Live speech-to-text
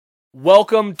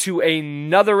Welcome to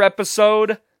another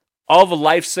episode of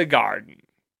Life's a Garden.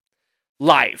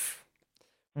 Life,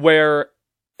 where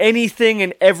anything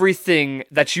and everything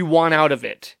that you want out of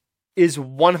it is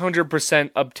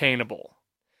 100% obtainable.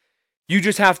 You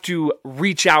just have to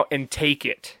reach out and take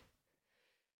it.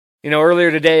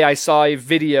 Earlier today I saw a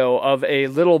video of a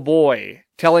little boy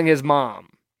telling his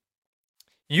mom,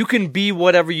 you can be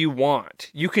whatever you want.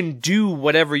 You can do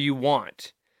whatever you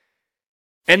want.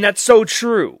 And that's so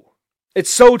true. It's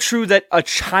so true that a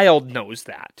child knows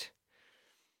that.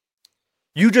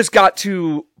 You just got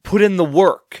to put in the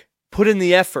work, put in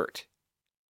the effort,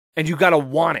 and you got to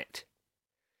want it.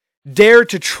 Dare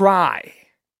to try.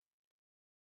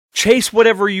 Chase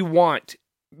whatever you want.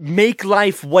 Make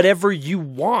life whatever you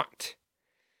want.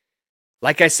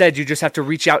 Like I said, you just have to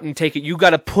reach out and take it. You got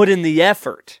to put in the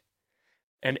effort.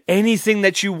 And anything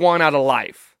that you want out of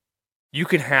life, you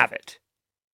can have it.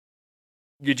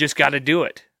 You just got to do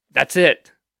it. That's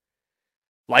it.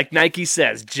 Like Nike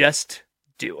says, just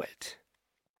do it.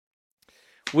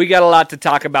 We got a lot to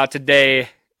talk about today.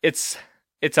 It's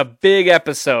a big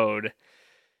episode.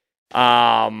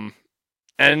 And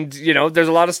there's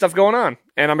a lot of stuff going on,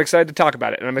 and I'm excited to talk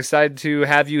about it. And I'm excited to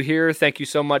have you here. Thank you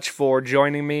so much for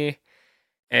joining me.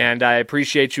 And I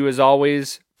appreciate you as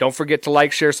always. Don't forget to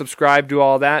like, share, subscribe, do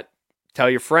all that. Tell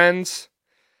your friends.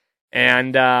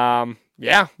 And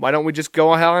why don't we just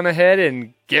go on ahead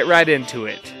and get right into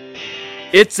it.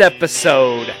 It's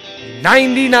episode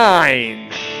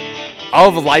 99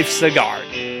 of Life's a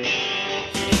Garden.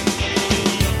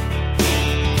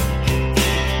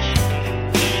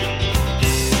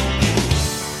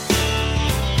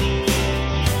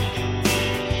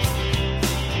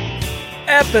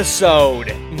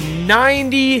 Episode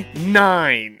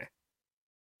 99.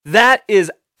 That is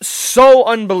so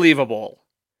unbelievable.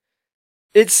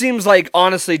 It seems like,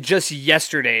 honestly, just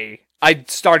yesterday, I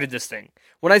started this thing.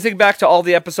 When I think back to all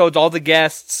the episodes, all the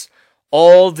guests,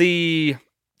 all the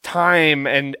time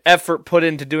and effort put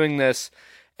into doing this,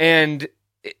 and,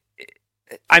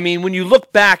 when you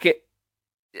look back at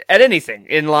anything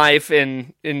in life,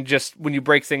 and just when you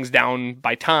break things down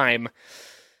by time,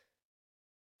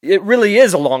 it really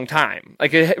is a long time.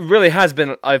 Like, it really has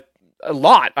been a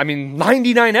lot.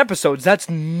 99 episodes, that's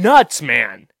nuts,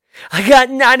 man. I got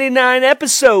 99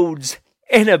 episodes,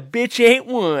 and a bitch ain't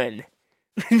one.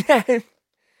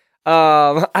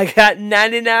 I got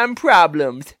 99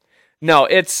 problems. No,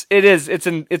 it's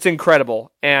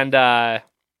incredible, and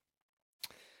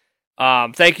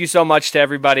thank you so much to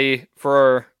everybody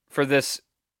for this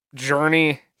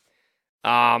journey.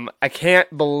 I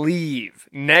can't believe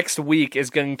next week is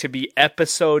going to be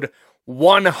episode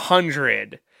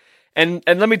 100, and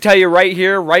let me tell you right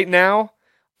here, right now.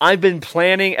 I've been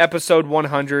planning episode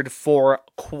 100 for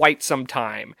quite some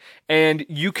time, and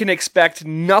you can expect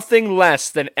nothing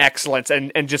less than excellence,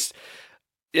 and just,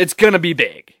 it's gonna be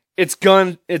big. It's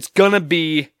gonna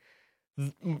be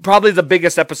probably the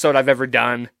biggest episode I've ever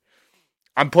done.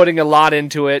 I'm putting a lot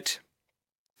into it.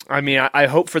 I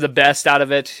hope for the best out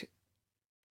of it,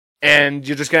 and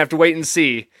you're just gonna have to wait and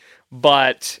see,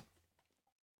 but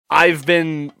I've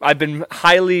been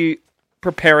highly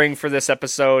preparing for this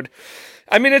episode.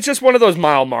 It's just one of those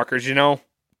mile markers,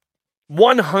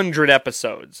 100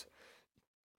 episodes.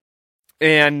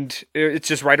 And it's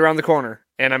just right around the corner.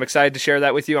 And I'm excited to share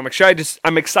that with you. I'm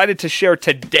excited to share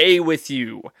today with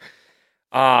you.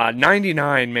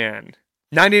 99, man.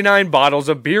 99 bottles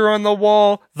of beer on the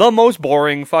wall. The most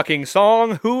boring fucking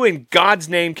song. Who in God's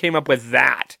name came up with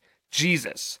that?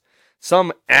 Jesus.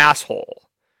 Some asshole.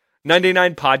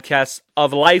 99 podcasts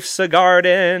of Life's a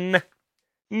Garden.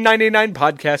 99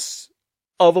 podcasts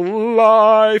of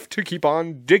life to keep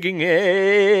on digging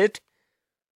it.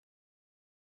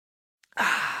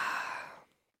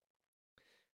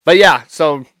 But yeah,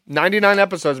 so 99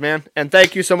 episodes, man. And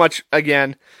thank you so much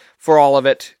again for all of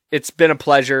it. It's been a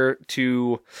pleasure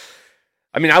to,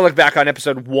 I look back on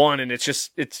episode 1 and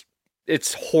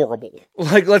it's horrible.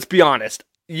 Like, let's be honest.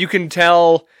 You can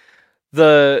tell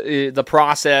the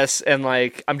process, and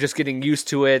like, I'm just getting used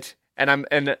to it, and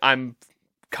I'm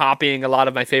copying a lot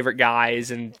of my favorite guys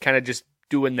and kind of just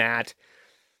doing that.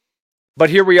 But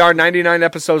here we are 99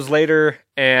 episodes later,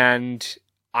 and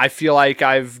I feel like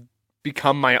I've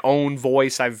become my own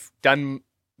voice.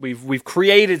 We've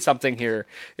created something here.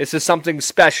 This is something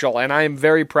special, and I am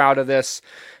very proud of this,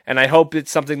 and I hope it's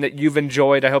something that you've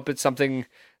enjoyed. I hope it's something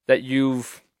that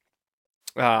you've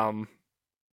been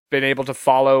able to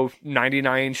follow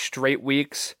 99 straight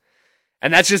weeks.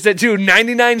 And that's just it, too.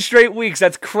 99 straight weeks.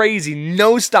 That's crazy.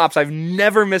 No stops. I've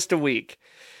never missed a week.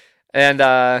 And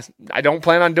I don't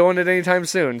plan on doing it anytime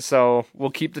soon, so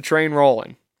we'll keep the train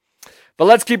rolling. But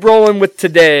let's keep rolling with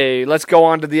today. Let's go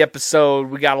on to the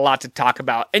episode. We got a lot to talk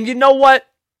about. And you know what?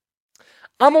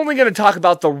 I'm only going to talk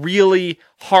about the really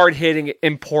hard-hitting,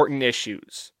 important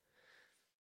issues.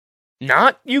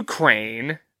 Not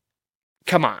Ukraine.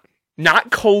 Come on.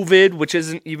 Not COVID, which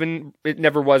isn't even, it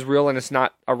never was real and it's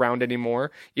not around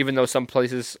anymore, even though some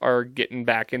places are getting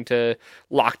back into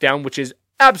lockdown, which is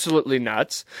absolutely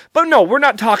nuts. But no, we're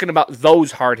not talking about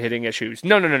those hard-hitting issues.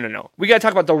 No. We got to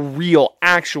talk about the real,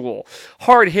 actual,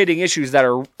 hard-hitting issues that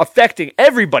are affecting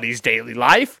everybody's daily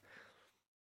life.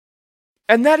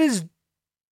 And that is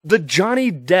the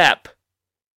Johnny Depp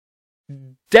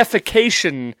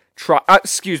defamation trial.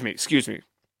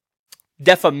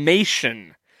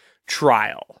 Defamation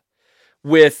trial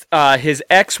with his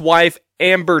ex-wife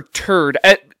Amber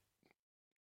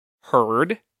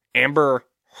Heard.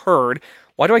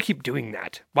 Why do I keep doing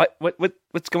that?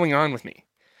 What's going on with me?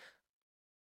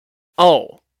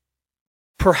 Oh,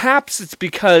 perhaps it's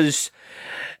because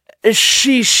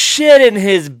she shit in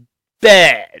his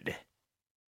bed.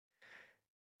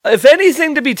 If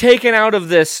anything to be taken out of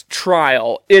this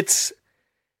trial, it's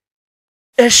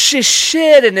she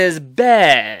shit in his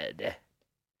bed.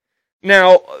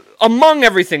 Now, among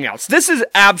everything else, this is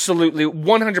absolutely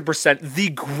 100% the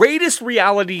greatest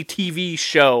reality TV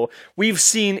show we've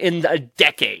seen in a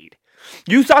decade.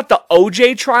 You thought the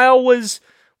OJ trial was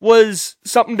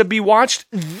something to be watched?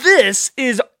 This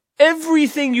is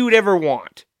everything you'd ever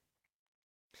want.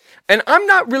 And I'm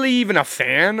not really even a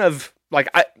fan of,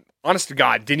 honest to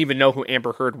God, didn't even know who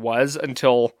Amber Heard was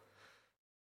until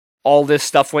all this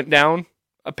stuff went down.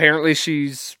 Apparently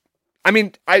she's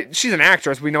an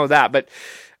actress, we know that, but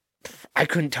I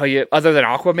couldn't tell you, other than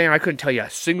Aquaman, I couldn't tell you a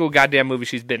single goddamn movie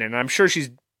she's been in. I'm sure she's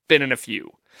been in a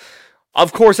few.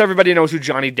 Of course, everybody knows who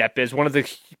Johnny Depp is, one of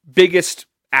the biggest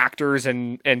actors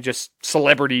and just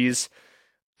celebrities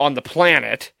on the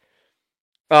planet.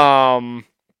 I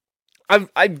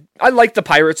like the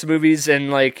Pirates movies, and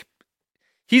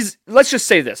let's just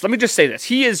say this. Let me just say this.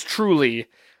 He is truly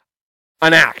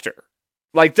an actor.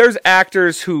 There's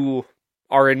actors who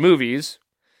are in movies,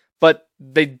 but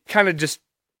they kind of just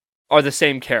are the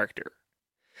same character.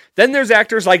 Then there's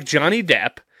actors like Johnny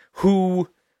Depp who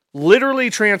literally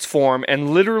transform and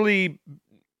literally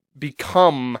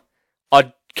become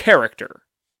a character.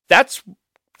 That's,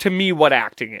 to me, what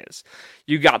acting is.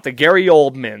 You got the Gary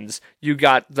Oldmans, you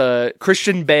got the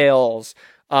Christian Bales,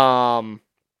 Leonardo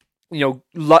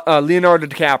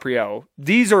DiCaprio.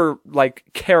 These are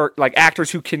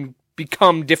actors who can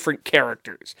become different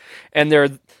characters, and they're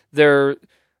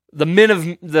the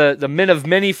men of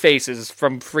many faces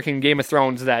from freaking Game of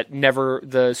Thrones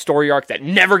the story arc that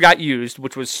never got used,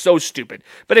 which was so stupid.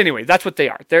 But anyway, that's what they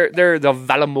are. They're the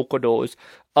Valamokodos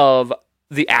of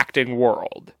the acting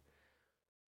world,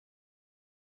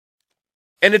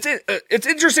 and it's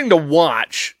interesting to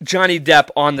watch Johnny Depp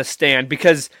on the stand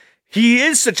because he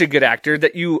is such a good actor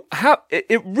that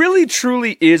it really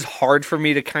truly is hard for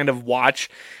me to kind of watch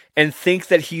and think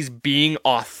that he's being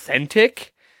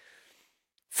authentic.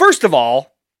 First of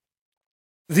all,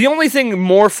 the only thing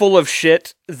more full of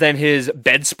shit than his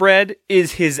bedspread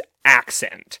is his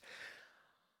accent.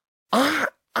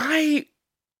 What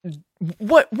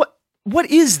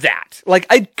is that?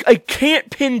 I can't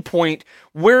pinpoint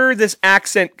where this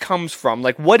accent comes from,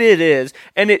 what it is,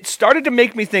 and it started to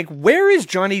make me think, where is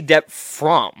Johnny Depp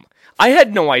from? I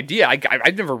had no idea.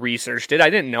 I'd never researched it.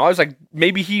 I didn't know. I was like,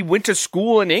 maybe he went to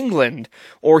school in England,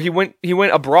 or he went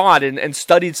abroad and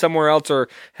studied somewhere else, or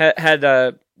had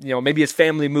maybe his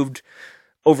family moved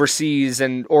overseas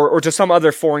or to some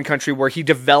other foreign country where he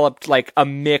developed a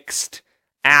mixed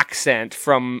accent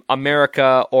from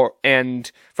America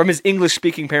and from his English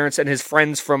speaking parents and his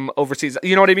friends from overseas.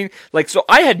 You know what I mean? So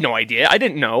I had no idea. I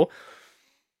didn't know.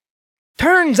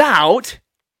 Turns out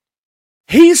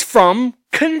he's from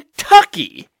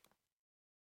Kentucky.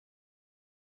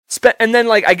 And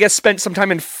then, I guess, spent some time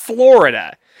in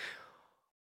Florida.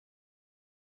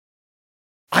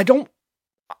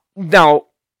 Now,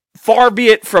 far be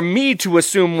it from me to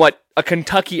assume what a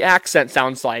Kentucky accent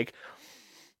sounds like,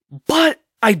 but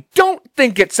I don't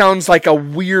think it sounds like a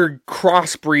weird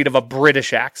crossbreed of a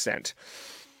British accent.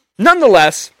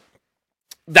 Nonetheless,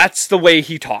 that's the way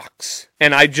he talks.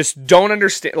 And I just don't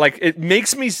understand. It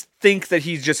makes me think that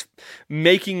he's just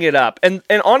making it up. And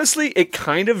honestly, it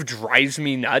kind of drives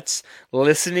me nuts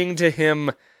listening to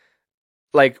him,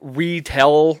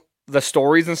 retell the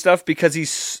stories and stuff, because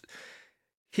he's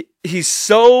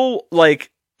so,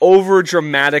 over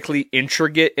dramatically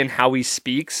intricate in how he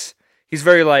speaks. He's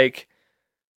very on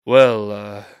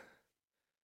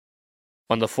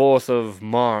the 4th of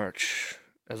March,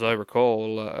 as I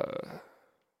recall,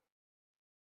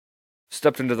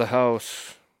 stepped into the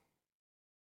house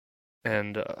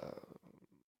and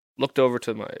looked over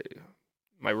to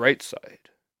my right side,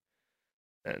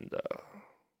 and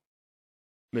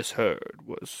Miss Heard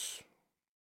was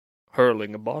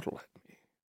hurling a bottle at me.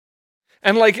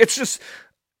 And like, it's just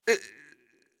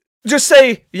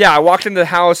say, yeah, I walked into the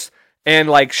house and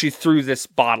like she threw this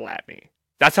bottle at me.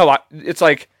 That's how it's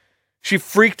like she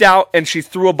freaked out and she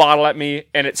threw a bottle at me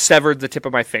and it severed the tip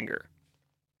of my finger.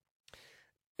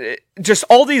 Just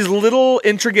all these little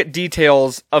intricate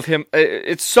details of him.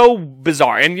 It's so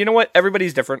bizarre. And you know what?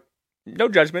 Everybody's different. No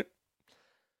judgment.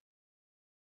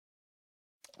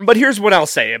 But here's what I'll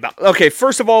say about... Okay,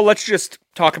 first of all, let's just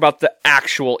talk about the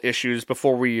actual issues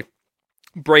before we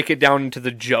break it down into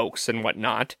the jokes and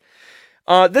whatnot.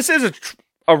 This is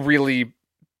a really...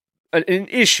 an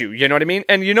issue, you know what I mean?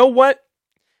 And you know what?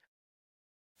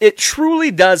 It truly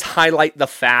does highlight the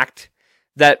fact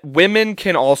that women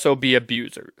can also be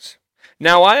abusers.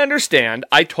 Now, I understand.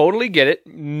 I totally get it.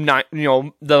 Not,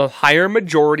 the higher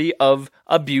majority of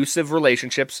abusive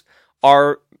relationships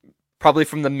are probably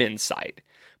from the men's side.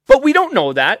 But we don't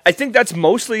know that. I think that's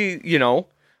mostly,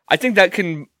 I think that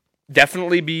can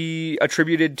definitely be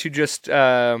attributed to just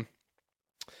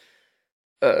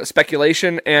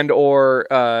speculation and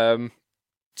or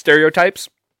stereotypes.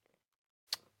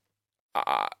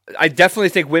 I definitely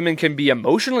think women can be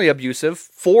emotionally abusive,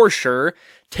 for sure.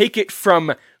 Take it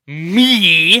from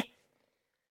me.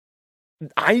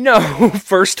 I know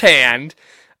firsthand.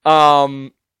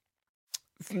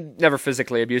 Never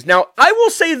physically abused. Now, I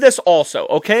will say this also,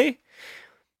 okay?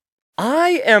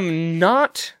 I am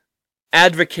not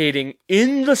advocating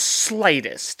in the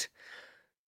slightest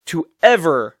to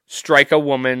ever strike a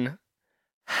woman.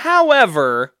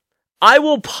 However, I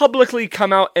will publicly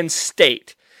come out and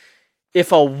state,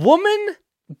 if a woman,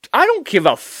 I don't give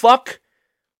a fuck.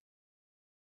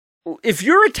 If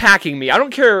you're attacking me, I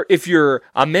don't care if you're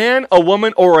a man, a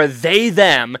woman, or a they,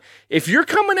 them. If you're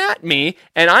coming at me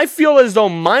and I feel as though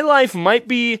my life might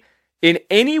be in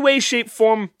any way, shape,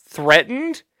 form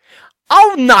threatened,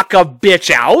 I'll knock a bitch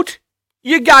out.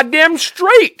 You goddamn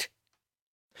straight.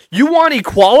 You want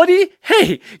equality?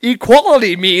 Hey,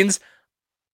 equality means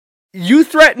you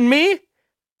threaten me,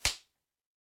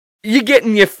 you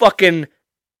getting your fucking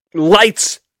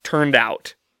lights turned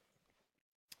out.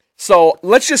 So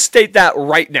let's just state that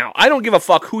right now. I don't give a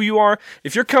fuck who you are.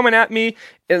 If you're coming at me,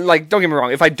 and like, don't get me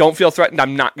wrong. If I don't feel threatened,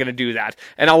 I'm not going to do that,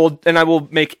 and I will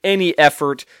make any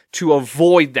effort to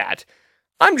avoid that.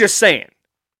 I'm just saying.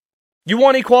 You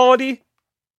want equality?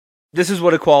 This is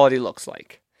what equality looks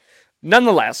like.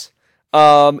 Nonetheless,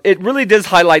 it really does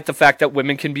highlight the fact that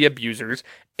women can be abusers,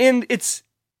 and it's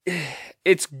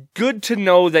good to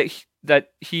know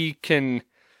that he can.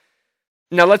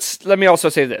 Now let me also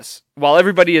say this. While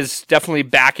everybody is definitely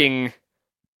backing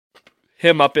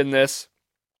him up in this,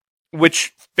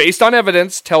 which based on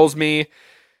evidence tells me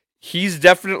he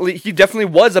definitely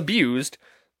was abused,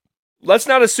 let's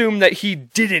not assume that he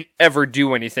didn't ever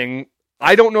do anything.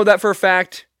 I don't know that for a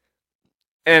fact,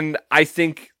 and I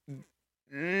think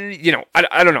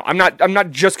I don't know. I'm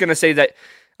not just gonna say that.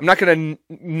 I'm not gonna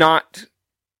not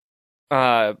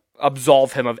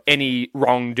absolve him of any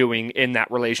wrongdoing in that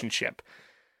relationship.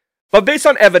 But based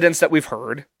on evidence that we've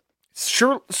heard,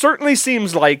 certainly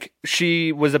seems like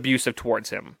she was abusive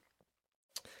towards him.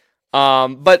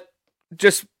 But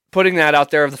just putting that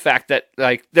out there of the fact that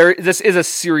like this is a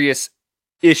serious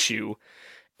issue,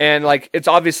 and like it's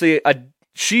obviously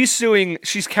she's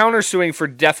countersuing for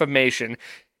defamation.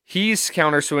 He's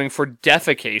countersuing for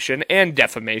defecation and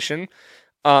defamation,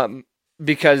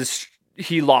 because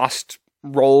he lost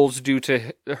roles due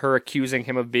to her accusing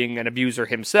him of being an abuser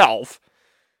himself,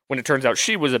 when it turns out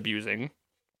she was abusing.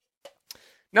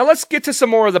 Now let's get to some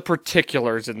more of the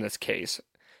particulars in this case.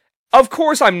 Of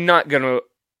course, I'm not gonna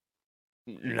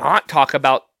not talk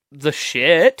about the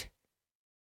shit.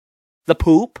 The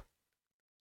poop.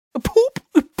 The poop?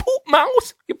 The poop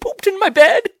mouse? You pooped in my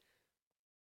bed?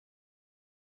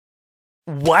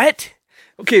 What?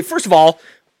 Okay, first of all,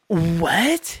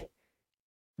 what?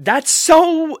 That's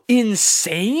so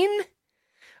insane?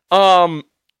 And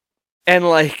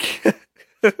like...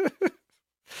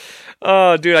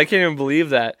 oh, dude, I can't even believe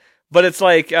that. But it's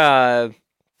like, fuck,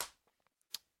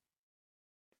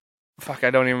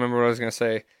 I don't even remember what I was gonna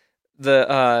say.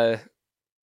 Oh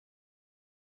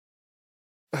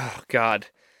god.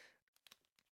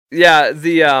 Yeah,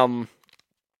 oh,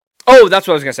 that's what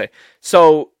I was gonna say.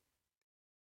 So,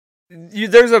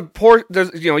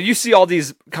 you see all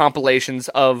these compilations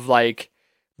of like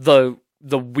the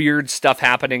weird stuff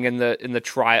happening in the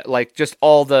trial, like just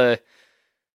all the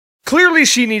Clearly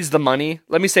she needs the money.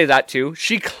 Let me say that too.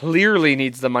 She clearly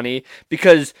needs the money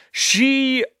because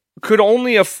she could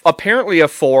only apparently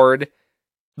afford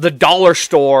the dollar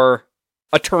store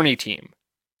attorney team.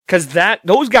 Because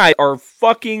those guys are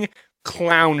fucking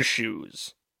clown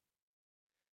shoes.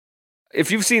 If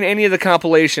you've seen any of the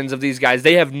compilations of these guys,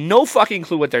 they have no fucking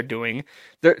clue what they're doing.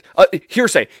 They're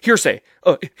hearsay.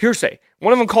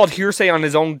 One of them called hearsay on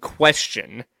his own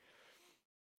question.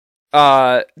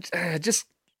 Just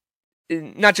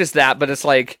not just that, but it's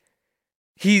like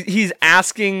he's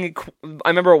asking. I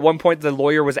remember at one point the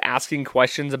lawyer was asking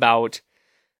questions about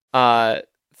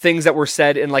things that were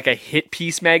said in like a hit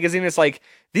piece magazine. It's like,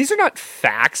 these are not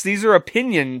facts. These are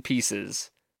opinion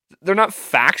pieces. They're not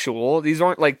factual. These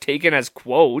aren't like taken as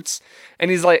quotes.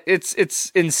 And he's like,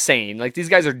 it's insane. Like, these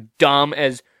guys are dumb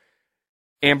as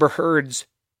Amber Heard's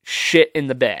shit in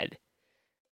the bed.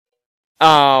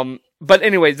 But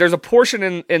anyways, there's a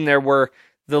portion in there where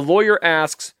the lawyer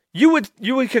asks, you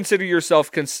would consider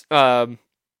yourself a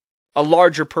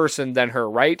larger person than her,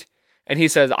 right? And he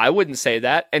says, I wouldn't say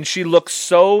that. And she looks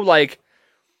so like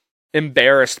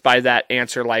embarrassed by that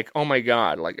answer, like, oh my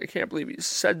God, like, I can't believe he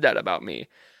said that about me.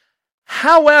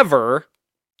 However,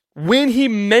 when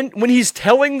he's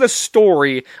telling the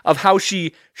story of how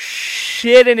she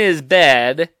shit in his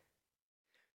bed,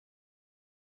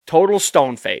 total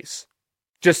stone face.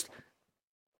 Just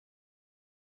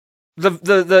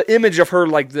the image of her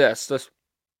like this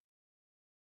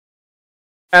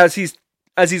as he's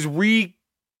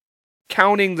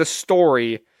recounting the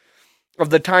story of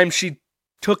the time she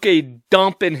took a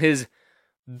dump in his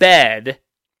bed.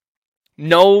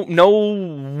 No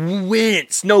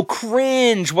wince, no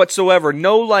cringe whatsoever.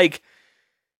 No, like,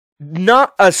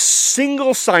 not a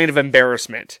single sign of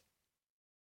embarrassment.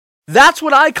 That's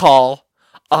what I call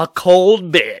a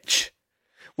cold bitch.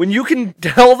 When you can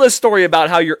tell the story about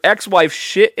how your ex-wife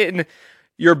shit in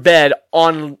your bed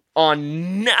on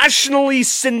nationally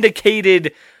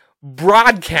syndicated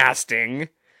broadcasting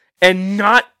and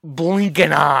not blink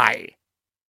an eye.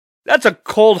 That's a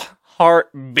cold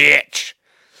heart bitch.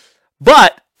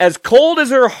 But as cold as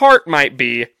her heart might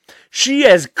be, she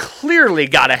has clearly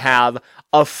got to have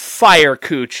a fire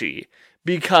coochie.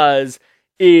 Because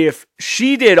if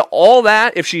she did all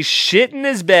that, if she shit in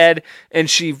his bed and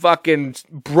she fucking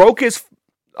broke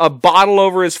a bottle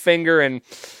over his finger and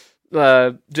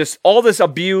just all this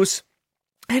abuse,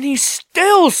 and he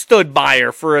still stood by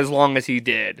her for as long as he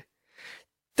did,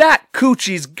 that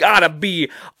coochie's gotta be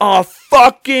a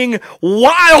fucking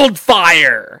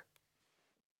wildfire.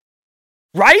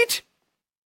 Right?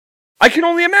 I can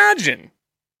only imagine.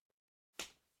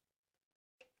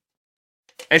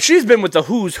 And she's been with the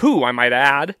who's who, I might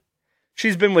add.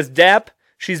 She's been with Depp.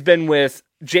 She's been with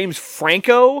James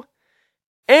Franco.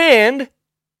 And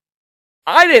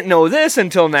I didn't know this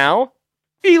until now,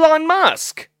 Elon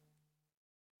Musk.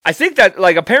 I think that,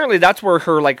 like, apparently that's where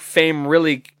her, like, fame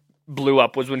really blew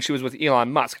up, was when she was with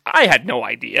Elon Musk. I had no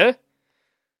idea.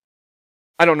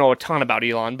 I don't know a ton about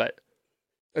Elon, but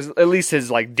at least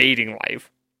his, like, dating life.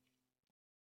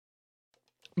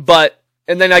 But,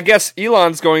 and then I guess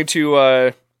Elon's going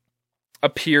to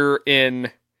appear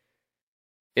in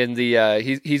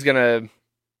the, he's going to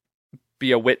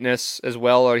be a witness as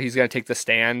well, or he's going to take the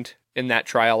stand in that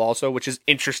trial also, which is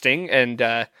interesting.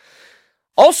 And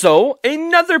also,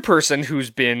 another person who's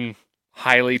been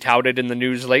highly touted in the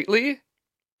news lately,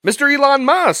 Mr. Elon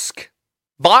Musk,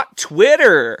 bought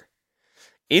Twitter.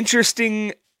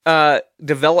 Interesting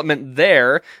development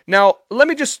there. Now, let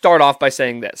me just start off by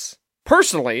saying this.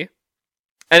 Personally,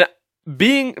 and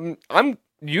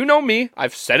you know me,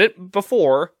 I've said it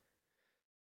before,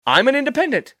 I'm an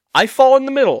independent. I fall in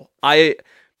the middle.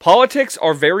 Politics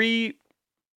are very,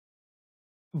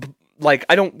 like,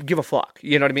 I don't give a fuck.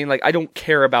 You know what I mean? Like, I don't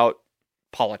care about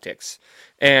politics.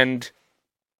 And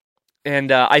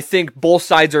I think both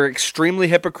sides are extremely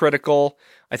hypocritical.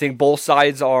 I think both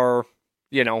sides are,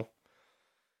 you know,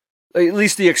 at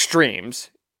least the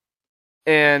extremes.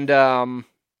 And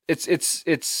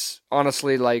it's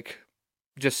honestly, like,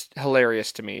 just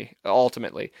hilarious to me,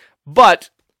 ultimately. But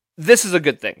this is a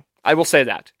good thing. I will say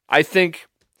that. I think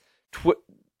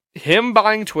him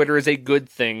buying Twitter is a good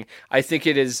thing. I think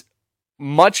it is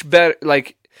much better,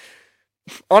 like,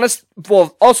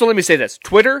 well, also let me say this.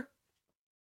 Twitter,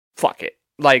 fuck it.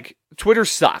 Like, Twitter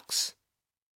sucks.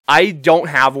 I don't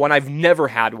have one. I've never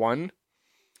had one.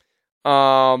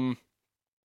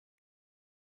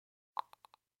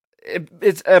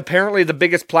 It's apparently the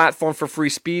biggest platform for free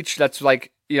speech. That's,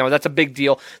 like, you know, that's a big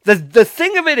deal. The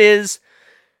thing of it is,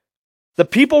 the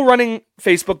people running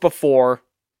Facebook before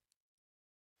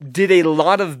did a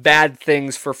lot of bad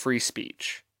things for free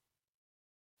speech.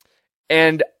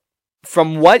 And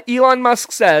from what Elon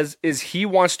Musk says is he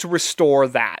wants to restore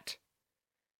that.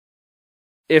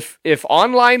 If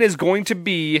online is going to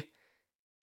be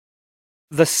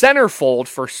the centerfold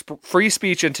for free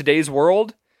speech in today's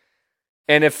world,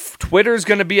 and if Twitter is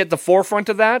going to be at the forefront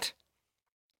of that,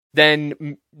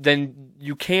 then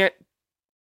you can't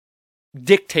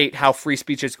dictate how free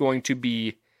speech is going to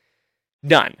be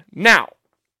done. Now,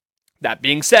 that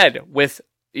being said, with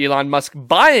Elon Musk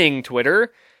buying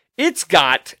Twitter, it's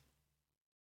got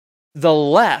the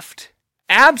left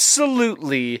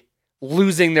absolutely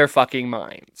losing their fucking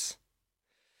minds.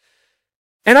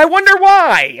 And I wonder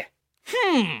why.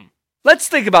 Let's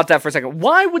think about that for a second.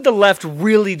 Why would the left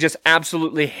really just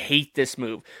absolutely hate this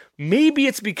move? Maybe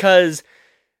it's because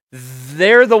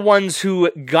they're the ones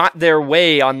who got their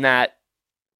way on that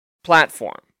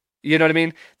platform. You know what I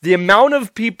mean? The amount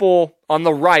of people on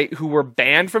the right who were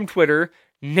banned from Twitter,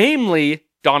 namely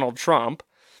Donald Trump,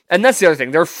 and that's the other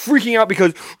thing. They're freaking out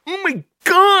because, oh my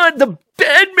God, the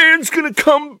bad man's gonna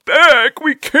come back.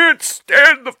 We can't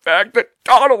stand the fact that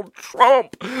Donald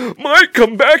Trump might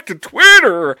come back to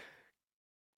Twitter.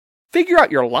 Figure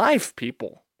out your life,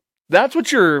 people. That's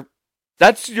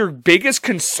your biggest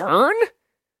concern?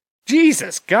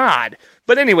 Jesus God.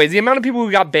 But anyway, the amount of people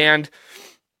who got banned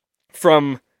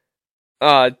from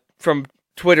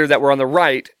Twitter that were on the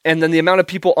right, and then the amount of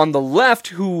people on the left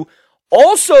who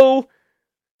also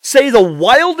say the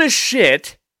wildest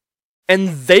shit and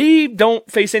they don't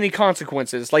face any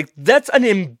consequences. Like, that's an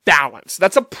imbalance.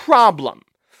 That's a problem.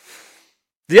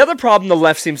 The other problem the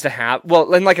left seems to have,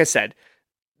 well, and like I said,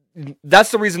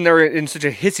 that's the reason they're in such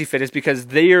a hissy fit, is because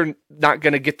they're not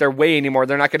going to get their way anymore.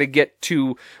 They're not going to get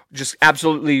to just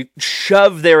absolutely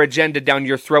shove their agenda down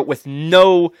your throat with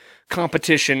no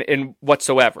competition in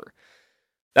whatsoever.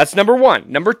 That's number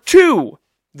one. Number two,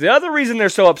 the other reason they're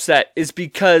so upset is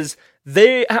because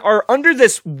they are under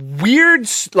this weird,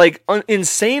 like,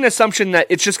 insane assumption that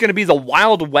it's just going to be the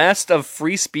Wild West of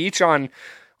free speech on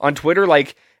Twitter,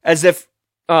 like, as if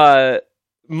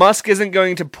Musk isn't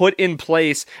going to put in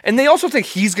place, and they also think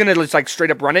he's going to just, like,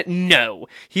 straight up run it. No.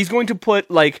 He's going to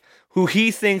put, like, who he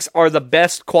thinks are the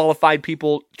best qualified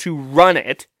people to run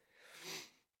it.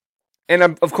 And,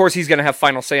 of course, he's going to have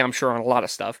final say, I'm sure, on a lot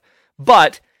of stuff.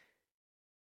 But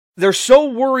they're so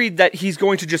worried that he's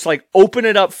going to just, like, open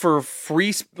it up for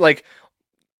free, like,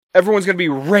 everyone's going to be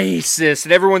racist,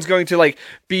 and everyone's going to, like,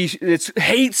 it's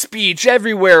hate speech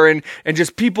everywhere, and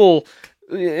just people,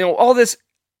 you know, all this.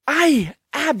 I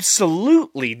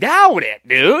absolutely doubt it,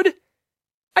 dude.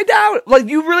 I doubt it. Like,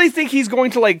 you really think he's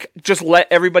going to, like, just let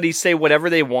everybody say whatever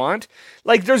they want?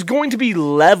 Like, there's going to be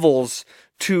levels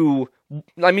to,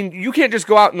 I mean, you can't just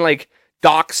go out and, like,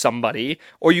 dox somebody,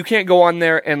 or you can't go on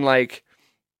there and, like,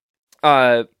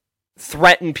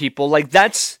 threaten people. Like,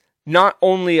 that's not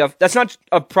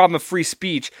a problem of free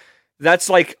speech. That's,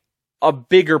 like, a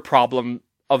bigger problem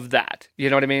of that. You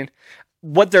know what I mean?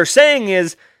 What they're saying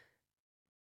is,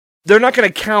 they're not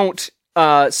going to count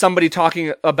somebody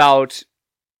talking about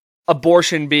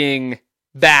abortion being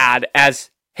bad as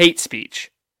hate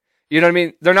speech. You know what I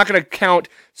mean? They're not going to count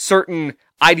certain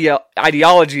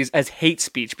ideologies as hate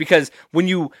speech, because when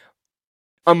you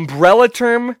umbrella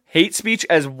term hate speech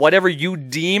as whatever you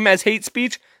deem as hate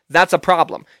speech, that's a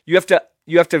problem. You have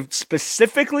to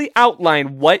specifically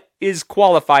outline what is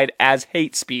qualified as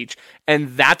hate speech,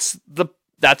 and that's the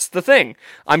thing.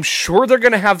 I'm sure they're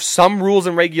going to have some rules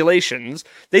and regulations.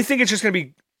 They think it's just going to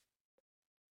be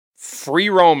free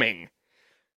roaming.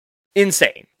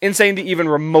 Insane. Insane to even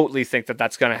remotely think that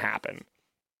that's going to happen.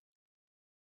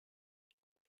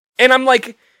 And I'm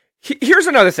like, here's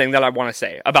another thing that I want to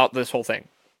say about this whole thing.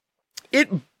 It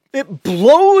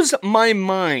blows my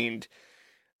mind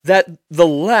that the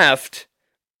left,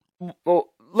 well,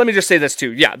 let me just say this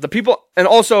too. Yeah, the people, and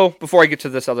also, before I get to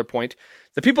this other point,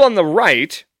 the people on the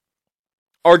right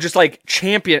are just like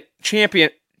championing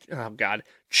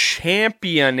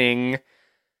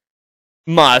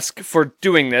Musk for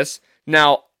doing this.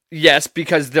 Now, yes,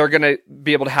 because they're going to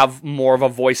be able to have more of a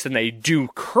voice than they do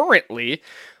currently,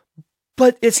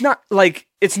 but it's not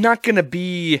going to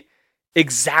be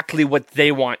exactly what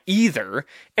they want either.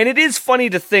 And it is funny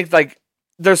to think, like,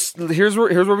 here's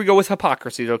where we go with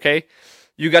hypocrisy, okay?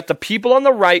 You got the people on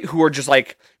the right who are just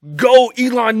like, go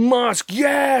Elon Musk,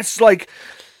 yes, like,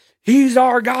 he's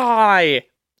our guy.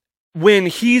 When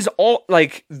he's all,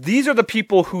 like, these are the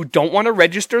people who don't want to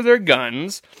register their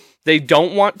guns. They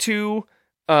don't want to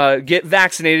get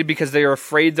vaccinated because they are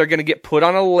afraid they're going to get put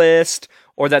on a list,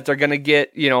 or that they're going to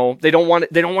get, you know, they don't want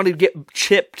to get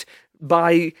chipped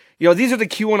by, you know, these are the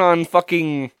QAnon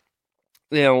fucking,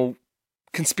 you know,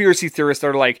 conspiracy theorists that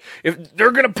are like, if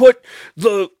they're going to put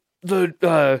the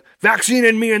the vaccine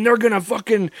in me and they're gonna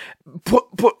fucking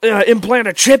implant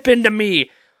a chip into me.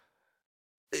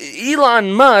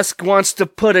 Elon Musk wants to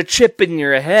put a chip in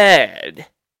your head.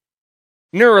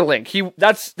 Neuralink.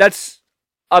 That's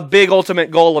a big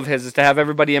ultimate goal of his, is to have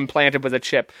everybody implanted with a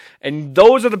chip. And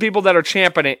those are the people that are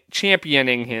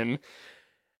championing him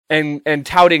and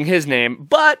touting his name.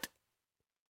 But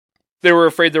they were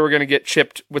afraid they were going to get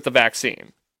chipped with the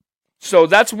vaccine. So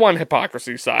that's one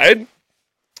hypocrisy side.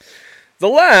 The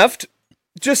left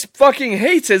just fucking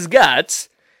hates his guts.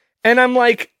 And I'm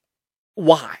like,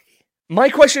 why? My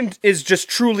question is just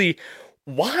truly,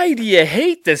 why do you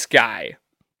hate this guy?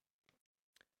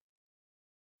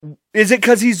 Is it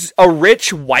because he's a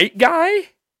rich white guy?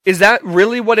 Is that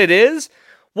really what it is?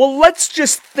 Well, let's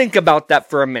just think about that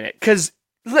for a minute. Because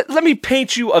let me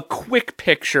paint you a quick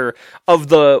picture of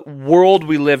the world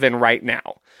we live in right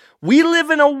now. We live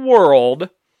in a world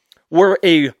where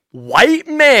a white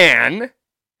man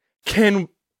can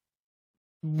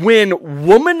win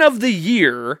Woman of the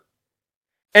Year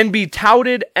and be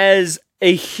touted as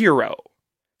a hero.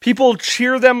 People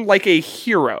cheer them like a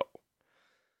hero.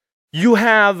 You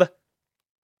have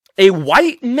a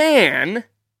white man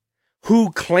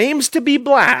who claims to be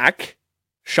black,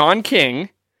 Shaun King,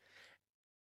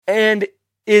 and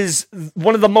is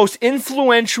one of the most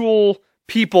influential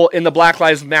people in the Black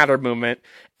Lives Matter movement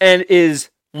and is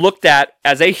looked at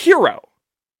as a hero.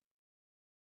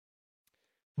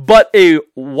 But a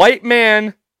white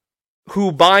man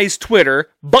who buys Twitter,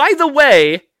 by the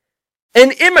way,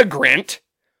 an immigrant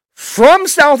from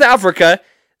South Africa,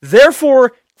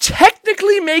 therefore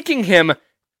technically making him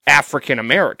African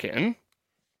American,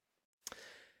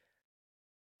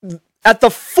 at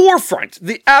the forefront,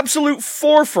 the absolute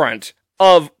forefront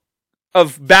of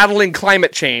battling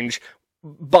climate change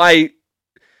by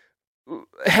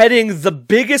heading the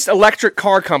biggest electric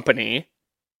car company,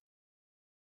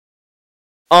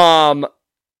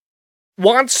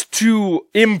 wants to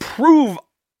improve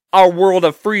our world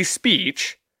of free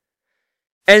speech,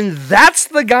 and that's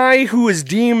the guy who is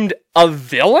deemed a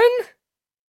villain?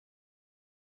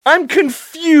 I'm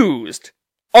confused.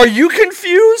 Are you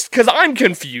confused? Because I'm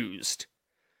confused.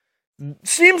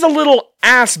 Seems a little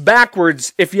ass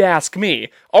backwards if you ask me.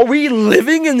 Are we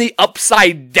living in the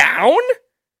upside down?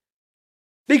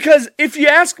 Because if you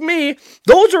ask me,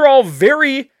 those are all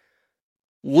very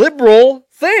liberal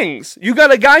things. You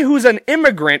got a guy who's an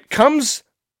immigrant, comes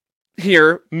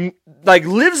here, like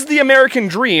lives the American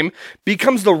dream,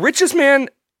 becomes the richest man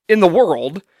in the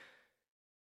world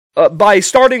by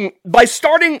starting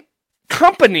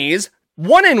companies,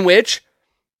 one in which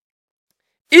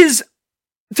is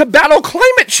to battle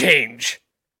climate change.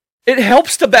 It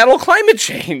helps to battle climate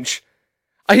change.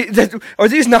 Are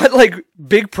these not like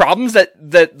big problems that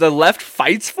the left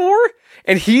fights for?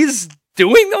 And he's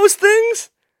doing those things?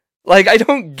 Like, I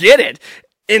don't get it.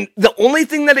 And the only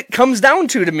thing that it comes down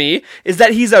to me is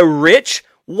that he's a rich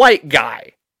white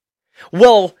guy.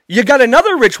 Well, you got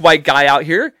another rich white guy out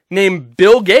here named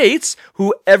Bill Gates,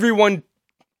 who everyone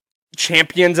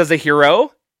champions as a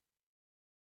hero.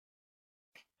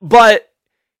 But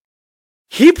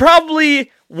he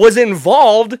probably was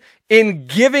involved in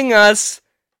giving us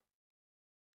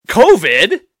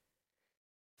COVID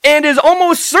and is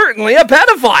almost certainly a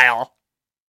pedophile.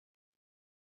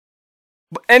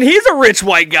 And he's a rich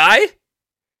white guy.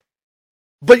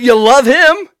 But you love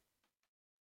him.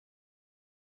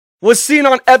 Was seen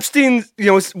on Epstein,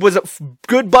 was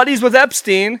good buddies with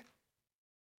Epstein.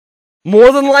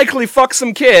 More than likely fucked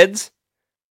some kids.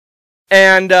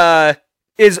 And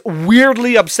is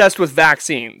weirdly obsessed with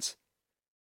vaccines.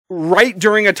 Right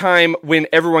during a time when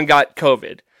everyone got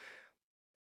COVID.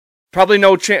 Probably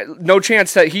no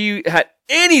chance that he had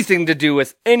anything to do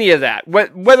with any of that.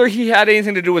 Whether he had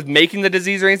anything to do with making the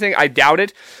disease or anything, I doubt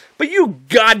it. But you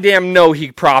goddamn know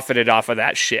he profited off of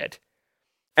that shit.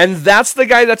 And that's the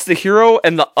guy that's the hero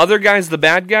and the other guy's the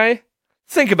bad guy?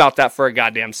 Think about that for a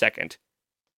goddamn second.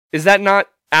 Is that not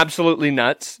absolutely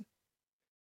nuts?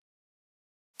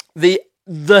 The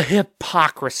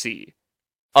hypocrisy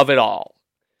of it all.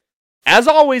 As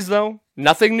always, though,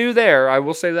 nothing new there, I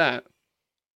will say that.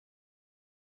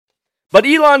 But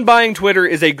Elon buying Twitter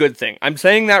is a good thing. I'm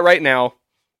saying that right now.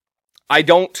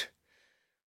 The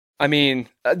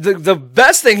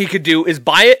best thing he could do is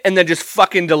buy it and then just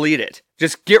fucking delete it.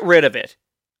 Just get rid of it.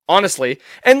 Honestly.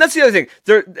 And that's the other thing.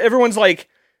 Everyone's like,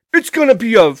 it's just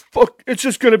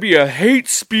gonna be a hate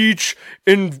speech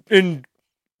in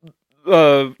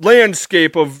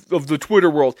landscape of the Twitter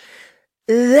world.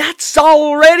 That's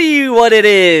already what it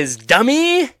is,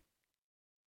 dummy.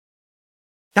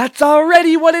 That's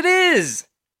already what it is.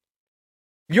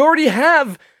 You already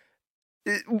have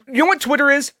You know what Twitter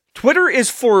is? Twitter is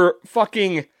for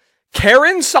fucking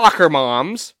Karen soccer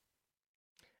moms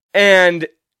and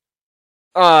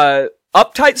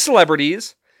uptight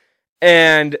celebrities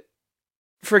and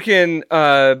freaking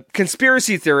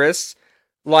conspiracy theorists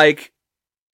like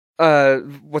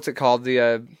what's it called?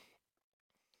 The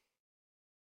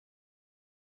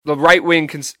right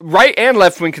and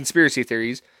left wing conspiracy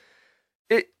theories,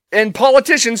 and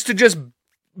politicians to just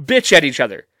bitch at each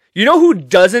other. You know who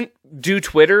doesn't do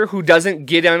Twitter? Who doesn't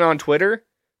get in on Twitter?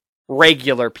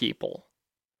 Regular people.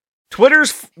 Twitter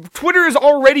is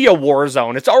already a war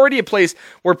zone. It's already a place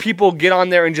where people get on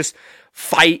there and just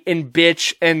fight and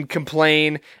bitch and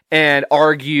complain and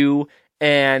argue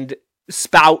and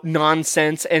spout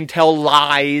nonsense and tell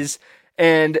lies,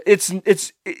 and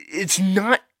it's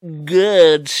not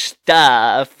good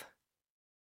stuff.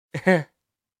 And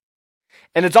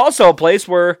it's also a place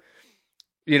where,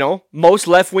 you know, most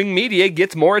left-wing media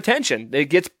gets more attention. It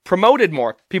gets promoted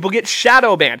more. People get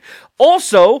shadow banned.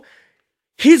 Also,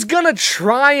 he's gonna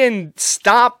try and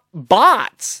stop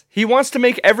bots. He wants to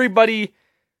make everybody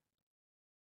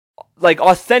like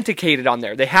authenticated on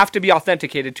there. They have to be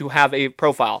authenticated to have a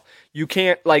profile. You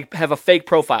can't like have a fake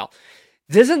profile.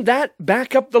 Doesn't that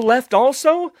back up the left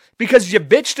also? Because you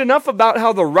bitched enough about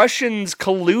how the Russians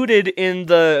colluded in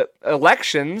the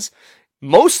elections,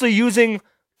 mostly using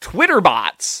Twitter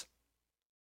bots.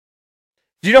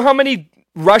 Do you know how many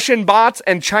Russian bots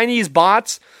and Chinese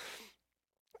bots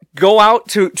go out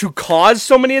to cause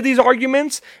so many of these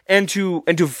arguments and to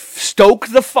stoke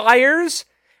the fires?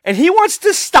 And he wants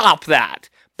to stop that.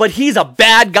 But he's a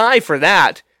bad guy for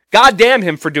that. God damn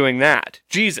him for doing that.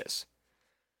 Jesus.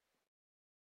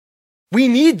 We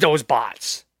need those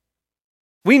bots.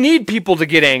 We need people to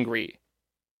get angry.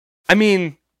 I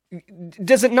mean,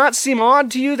 does it not seem odd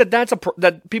to you that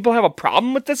that people have a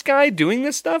problem with this guy doing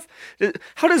this stuff?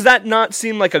 How does that not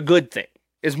seem like a good thing?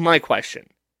 Is my question.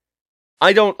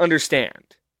 I don't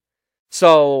understand.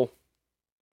 So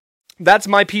that's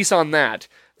my piece on that.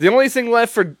 The only thing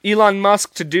left for Elon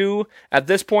Musk to do at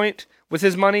this point with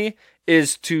his money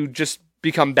is to just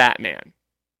become Batman.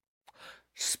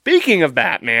 Speaking of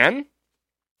Batman,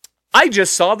 I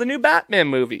just saw the new Batman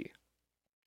movie.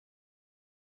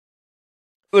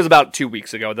 It was about 2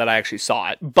 weeks ago that I actually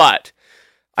saw it, but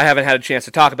I haven't had a chance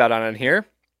to talk about it on here.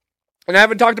 And I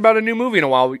haven't talked about a new movie in a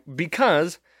while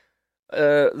because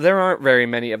there aren't very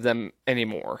many of them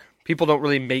anymore. People don't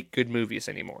really make good movies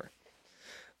anymore.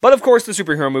 But of course, the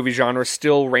superhero movie genre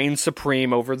still reigns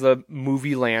supreme over the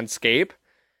movie landscape.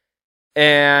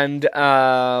 And,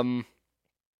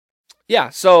 yeah,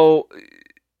 so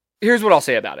here's what I'll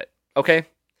say about it, okay?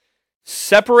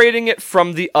 Separating it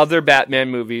from the other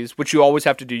Batman movies, which you always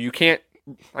have to do. You can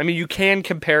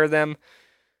compare them,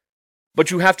 but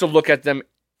you have to look at them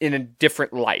in a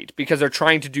different light because they're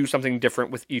trying to do something different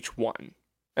with each one.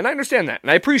 And I understand that, and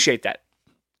I appreciate that.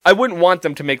 I wouldn't want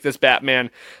them to make this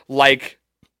Batman like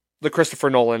the Christopher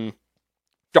Nolan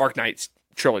Dark Knight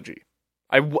trilogy.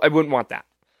 I wouldn't want that.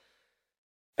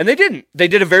 And they didn't. They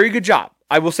did a very good job.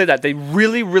 I will say that. They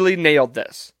really, really nailed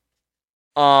this.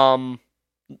 I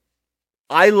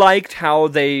liked how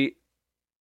they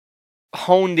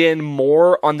honed in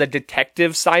more on the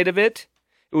detective side of it.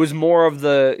 It was more of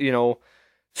the,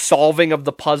 solving of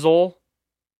the puzzle,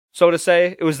 so to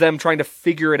say. It was them trying to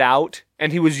figure it out,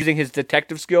 and he was using his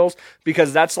detective skills,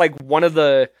 because that's like one of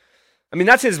the...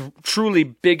 that's his truly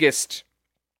biggest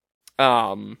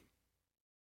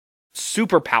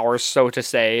superpower, so to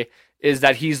say, is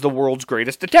that he's the world's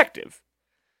greatest detective.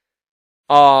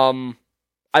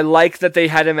 I like that they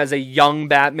had him as a young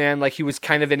Batman, like he was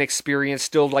kind of inexperienced,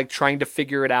 still like trying to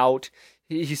figure it out.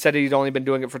 He said he'd only been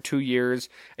doing it for 2 years,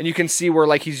 and you can see where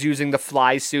like he's using the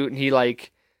fly suit and he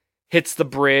like hits the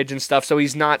bridge and stuff, so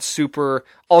he's not super...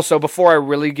 Also, before I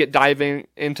really get diving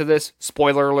into this,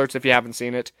 spoiler alerts if you haven't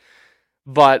seen it,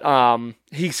 but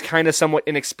he's kind of somewhat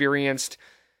inexperienced.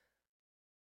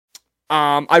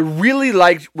 I really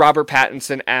liked Robert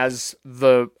Pattinson as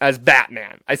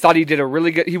Batman. I thought he did a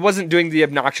really good... He wasn't doing the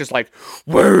obnoxious, like,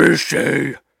 where is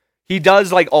she? He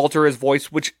does, like, alter his voice,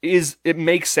 which is... It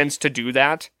makes sense to do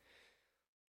that.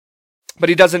 But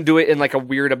he doesn't do it in, like, a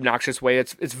weird, obnoxious way.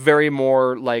 It's very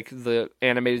more like the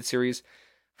animated series.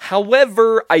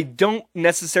 However, I don't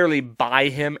necessarily buy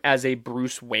him as a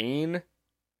Bruce Wayne.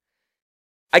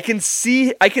 I can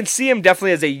see him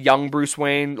definitely as a young Bruce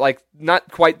Wayne, like not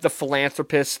quite the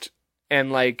philanthropist and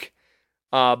like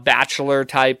bachelor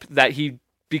type that he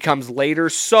becomes later.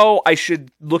 So I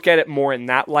should look at it more in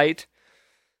that light.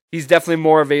 He's definitely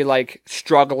more of a like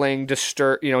struggling,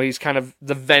 he's kind of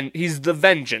he's the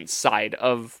vengeance side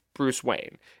of Bruce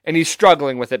Wayne. And he's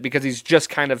struggling with it because he's just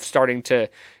kind of starting to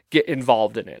get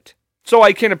involved in it. So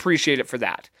I can appreciate it for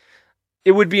that.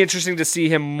 It would be interesting to see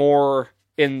him more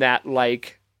in that,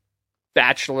 like,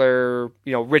 bachelor,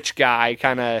 rich guy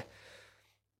kind of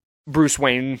Bruce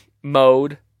Wayne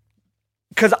mode.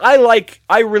 Because I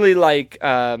really like,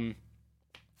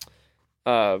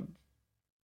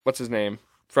 what's his name?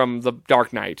 From The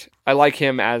Dark Knight. I like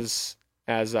him as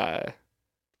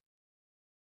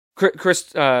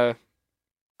Christopher.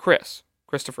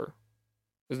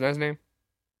 Isn't that his name?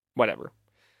 Whatever.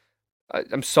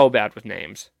 I'm so bad with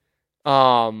names.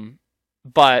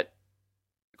 But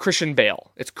Christian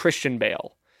Bale. It's Christian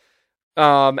Bale.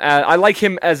 I like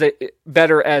him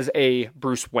better as a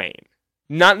Bruce Wayne.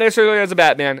 Not necessarily as a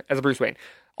Batman, as a Bruce Wayne.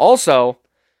 Also,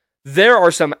 there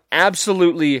are some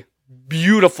absolutely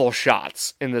beautiful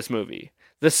shots in this movie.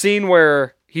 The scene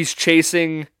where he's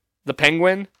chasing the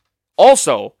Penguin.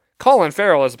 Also, Colin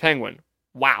Farrell as a Penguin.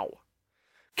 Wow.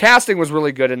 Casting was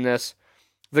really good in this.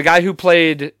 The guy who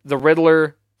played the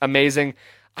Riddler, amazing.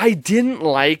 I didn't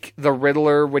like the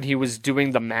Riddler when he was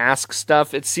doing the mask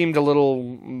stuff. It seemed a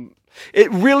little...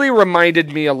 It really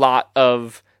reminded me a lot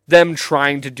of them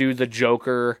trying to do the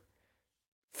Joker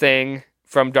thing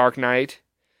from Dark Knight.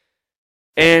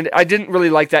 And I didn't really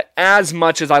like that as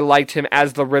much as I liked him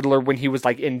as the Riddler when he was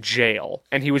like in jail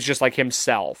and he was just like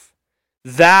himself.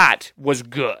 That was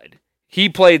good. He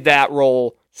played that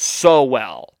role so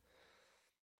well.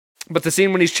 But the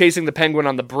scene when he's chasing the Penguin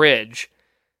on the bridge,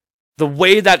 the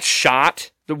way that's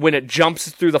shot, when it jumps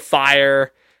through the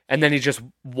fire and then he's just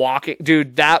walking,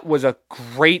 dude, that was a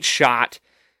great shot.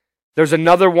 There's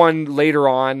another one later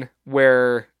on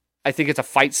where I think it's a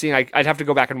fight scene. I'd have to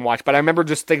go back and watch, but I remember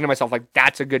just thinking to myself, like,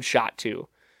 that's a good shot too.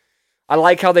 I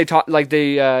like how they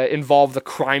involve the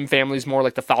crime families more,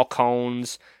 like the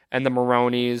Falcones and the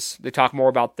Maronis. They talk more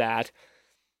about that.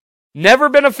 Never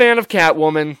been a fan of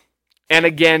Catwoman. And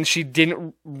again, she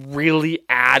didn't really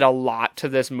add a lot to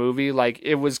this movie. Like,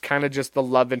 it was kind of just the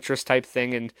love interest type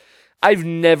thing. And I've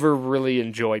never really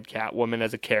enjoyed Catwoman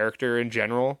as a character in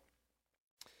general.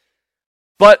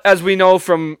 But as we know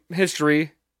from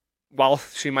history, while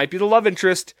she might be the love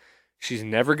interest, she's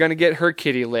never going to get her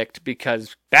kitty licked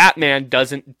because Batman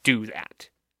doesn't do that.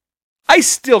 I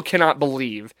still cannot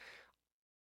believe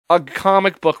a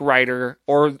comic book writer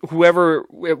or whoever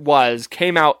it was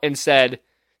came out and said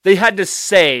they had to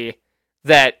say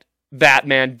that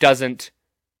Batman doesn't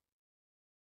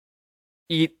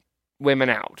eat women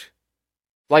out.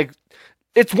 Like,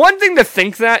 it's one thing to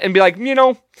think that and be like,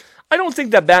 I don't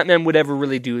think that Batman would ever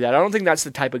really do that. I don't think that's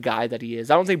the type of guy that he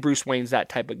is. I don't think Bruce Wayne's that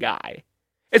type of guy.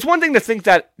 It's one thing to think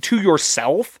that to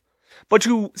yourself, but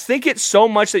to think it so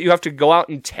much that you have to go out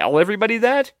and tell everybody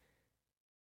that?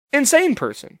 Insane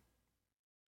person.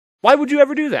 Why would you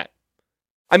ever do that?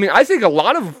 I mean, I think a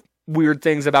lot of weird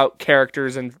things about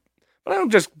characters, but I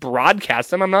don't just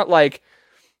broadcast them. I'm not like,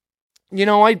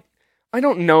 I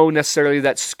don't know necessarily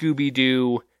that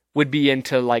Scooby-Doo would be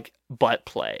into, like, butt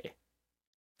play.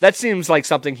 That seems like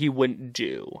something he wouldn't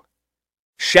do.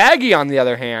 Shaggy, on the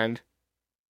other hand,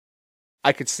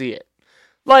 I could see it.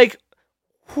 Like,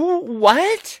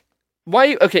 what?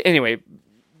 Why? Okay, anyway,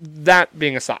 that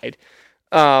being aside,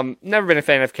 never been a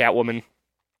fan of Catwoman.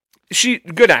 She,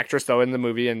 good actress, though, in the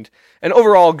movie, and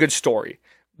overall good story.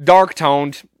 Dark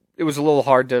toned. It was a little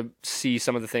hard to see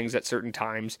some of the things at certain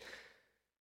times.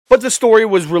 But the story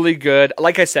was really good.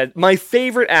 Like I said, my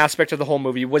favorite aspect of the whole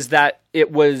movie was that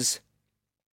it was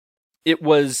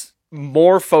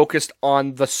more focused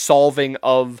on the solving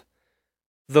of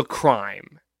the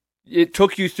crime. It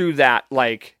took you through that,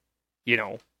 like,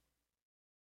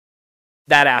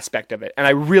 that aspect of it. And I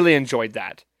really enjoyed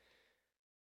that.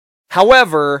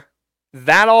 However,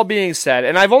 that all being said,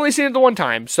 and I've only seen it the one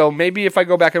time, so maybe if I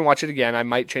go back and watch it again, I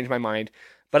might change my mind.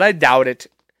 But I doubt it.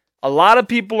 A lot of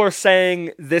people are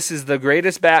saying this is the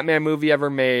greatest Batman movie ever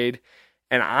made.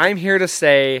 And I'm here to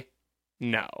say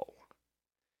no.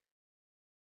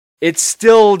 It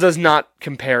still does not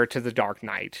compare to The Dark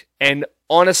Knight. And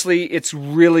honestly, it's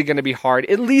really going to be hard,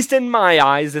 at least in my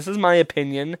eyes. This is my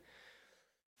opinion.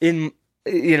 It's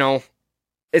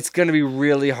going to be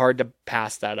really hard to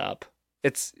pass that up.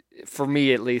 It's, for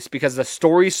me at least, because the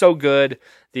story's so good,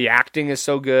 the acting is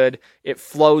so good, it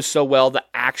flows so well, the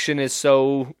action is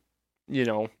so,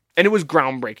 and it was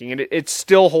groundbreaking, and it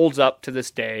still holds up to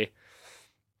this day.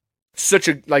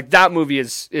 That movie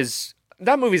is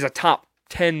a top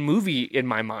 10 movie in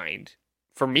my mind,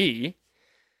 for me.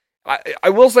 I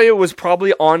will say it was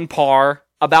probably on par,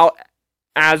 about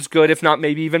as good, if not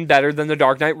maybe even better than The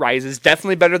Dark Knight Rises.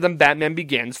 Definitely better than Batman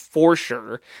Begins, for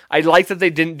sure. I like that they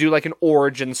didn't do like an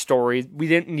origin story. We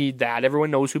didn't need that.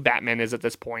 Everyone knows who Batman is at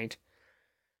this point.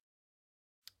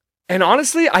 And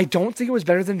honestly, I don't think it was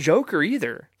better than Joker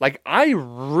either. Like, I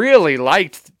really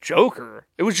liked Joker.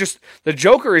 It was just, the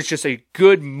Joker is just a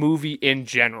good movie in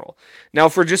general. Now,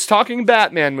 if we're just talking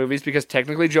Batman movies, because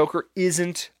technically Joker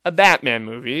isn't a Batman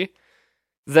movie,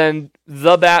 then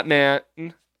The Batman,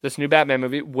 this new Batman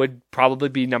movie, would probably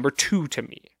be number 2 to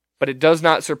me. But it does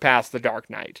not surpass The Dark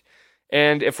Knight.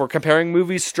 And if we're comparing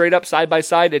movies straight up side by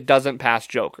side, it doesn't pass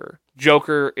Joker.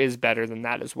 Joker is better than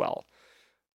that as well.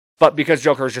 But because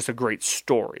Joker is just a great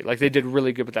story. Like, they did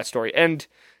really good with that story. And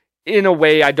in a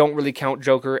way, I don't really count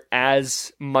Joker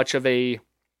as much of a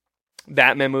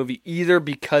Batman movie either,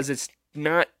 because it's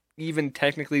not even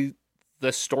technically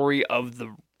the story of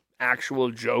the actual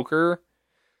Joker.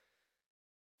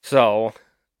 So,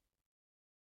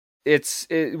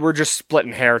 we're just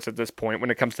splitting hairs at this point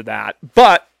when it comes to that.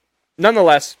 But,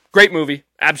 nonetheless, great movie.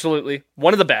 Absolutely.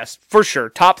 One of the best, for sure.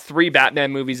 Top 3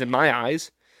 Batman movies in my eyes.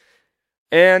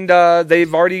 And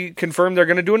they've already confirmed they're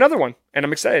going to do another one. And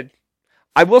I'm excited.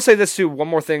 I will say this too, one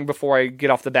more thing before I get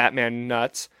off the Batman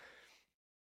nuts.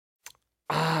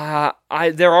 They're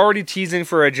already teasing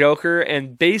for a Joker,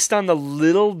 and based on the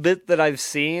little bit that I've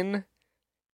seen,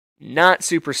 not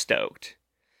super stoked.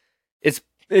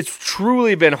 It's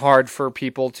truly been hard for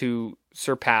people to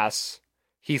surpass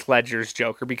Heath Ledger's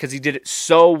Joker, because he did it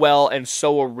so well and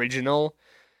so original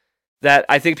that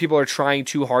I think people are trying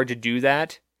too hard to do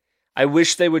that. I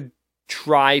wish they would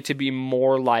try to be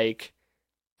more like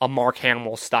a Mark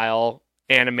Hamill style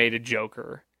animated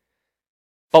Joker.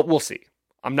 But we'll see.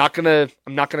 I'm not gonna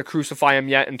crucify him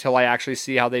yet until I actually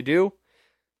see how they do.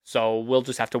 So we'll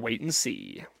just have to wait and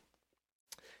see.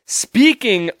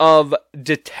 Speaking of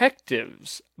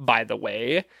detectives, by the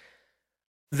way,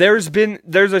 there's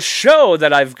a show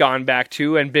that I've gone back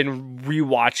to and been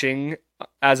rewatching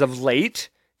as of late.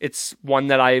 It's one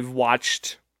that I've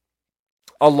watched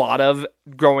a lot of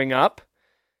growing up,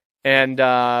 and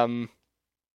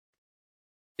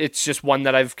it's just one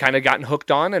that I've kind of gotten hooked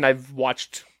on, and I've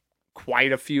watched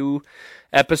quite a few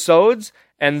episodes,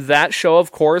 and that show,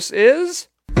 of course, is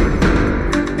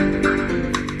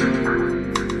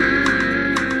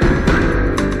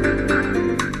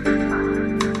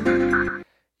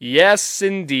yes,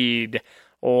 indeed,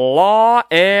 Law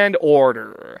and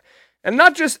Order. And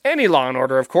not just any Law and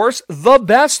Order, of course. The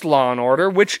best Law and Order,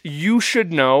 which you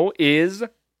should know, is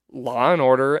Law and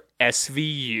Order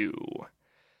SVU.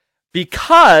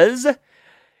 Because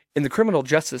in the criminal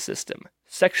justice system,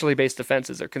 sexually based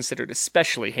offenses are considered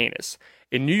especially heinous.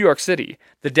 In New York City,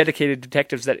 the dedicated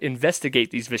detectives that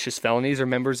investigate these vicious felonies are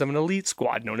members of an elite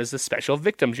squad known as the Special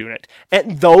Victims Unit.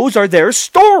 And those are their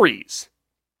stories.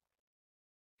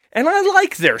 And I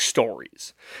like their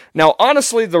stories. Now,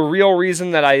 honestly, the real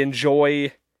reason that I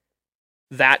enjoy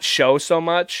that show so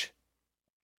much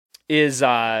is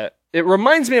it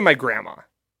reminds me of my grandma.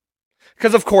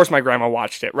 Because, of course, my grandma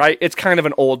watched it, right? It's kind of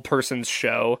an old person's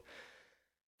show.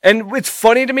 And it's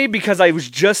funny to me because I was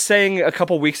just saying a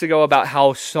couple weeks ago about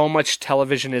how so much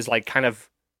television is, like, kind of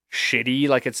shitty.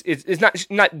 Like, it's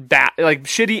not bad. Like,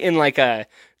 shitty in, like, a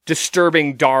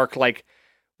disturbing, dark, like,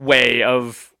 way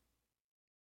of...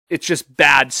 It's just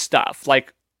bad stuff,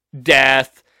 like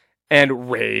death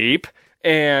and rape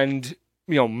and,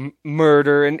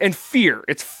 murder and fear.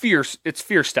 It's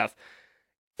fear stuff.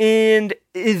 And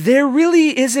there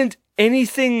really isn't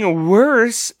anything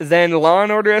worse than Law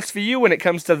and Order SVU when it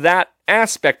comes to that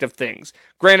aspect of things.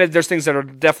 Granted, there's things that are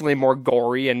definitely more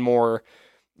gory and more,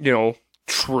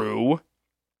 true.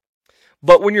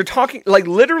 But when you're talking, like,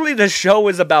 literally the show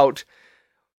is about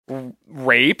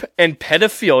rape and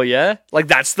pedophilia. Like,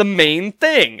 that's the main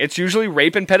thing. It's usually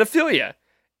rape and pedophilia.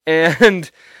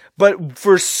 But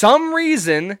for some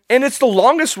reason, and it's the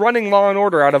longest running Law and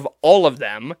Order out of all of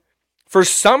them, for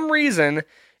some reason,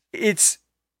 it's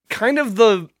kind of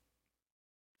I'm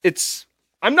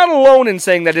not alone in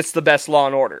saying that it's the best Law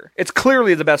and Order. It's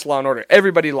clearly the best Law and Order.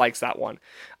 Everybody likes that one.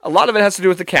 A lot of it has to do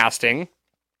with the casting.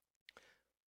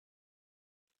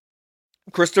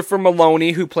 Christopher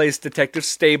Maloney, who plays Detective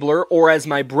Stabler, or as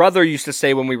my brother used to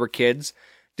say when we were kids,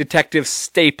 Detective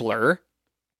Stapler.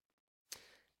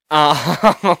 He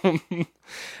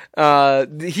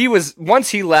was, once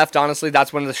he left, honestly,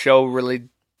 that's when the show really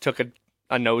took a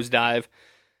nosedive.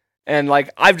 And, like,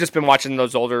 I've just been watching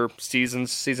those older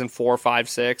seasons, season 4, 5,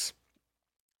 6.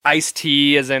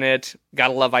 Ice-T is in it.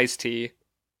 Gotta love Ice-T. I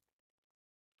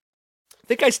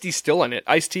think Ice-T's still in it.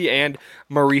 Ice-T and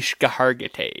Mariska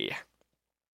Hargitay,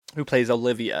 who plays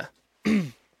Olivia.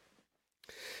 And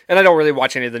And I don't really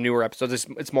watch any of the newer episodes.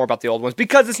 It's more about the old ones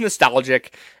because it's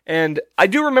nostalgic. And I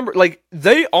do remember, like,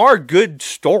 they are good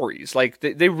stories. Like,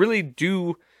 they really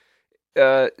do.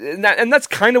 And that's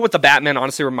kind of what the Batman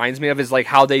honestly reminds me of, is like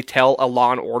how they tell a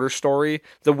Law and Order story,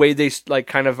 the way they like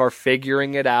kind of are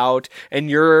figuring it out, and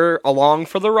you're along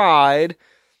for the ride.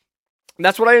 And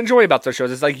that's what I enjoy about those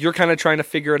shows. It's like you're kind of trying to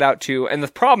figure it out too. And the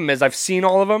problem is I've seen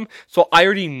all of them, so I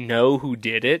already know who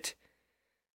did it,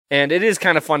 and it is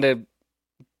kind of fun to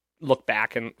look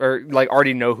back or like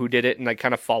already know who did it and like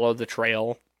kind of follow the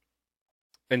trail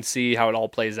and see how it all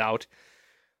plays out.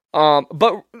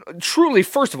 But truly,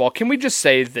 first of all, can we just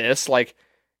say this? Like,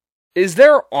 is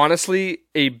there honestly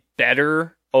a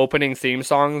better opening theme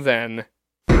song than...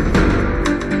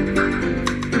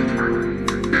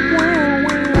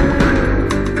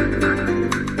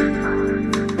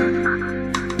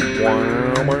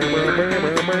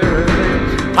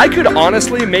 I could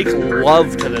honestly make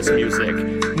love to this music.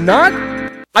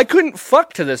 I couldn't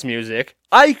fuck to this music.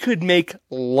 I could make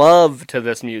love to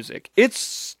this music.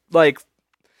 It's like...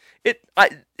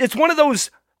 It's one of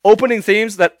those opening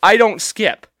themes that I don't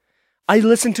skip. I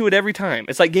listen to it every time.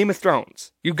 It's like Game of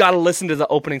Thrones. You gotta listen to the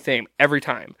opening theme every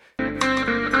time. Listen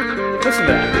to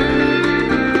that.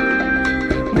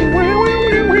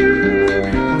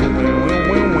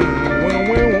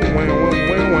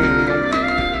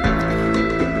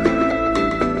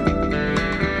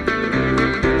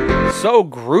 So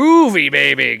groovy,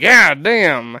 baby. God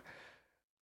damn.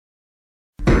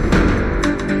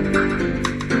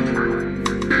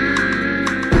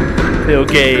 Bill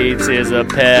Gates is a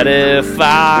pedophile.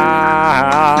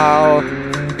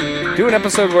 Do an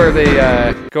episode where they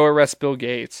go arrest Bill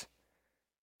Gates.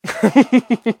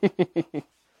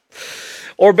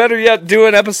 Or better yet, do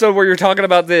an episode where you're talking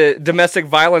about the domestic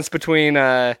violence between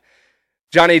Johnny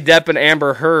Depp and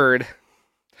Amber Heard.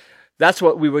 That's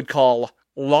what we would call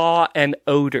Law and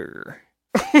Odor.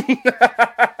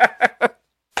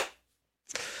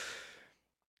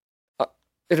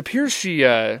 It appears she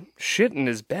shit in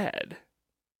his bed.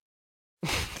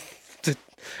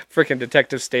 Freaking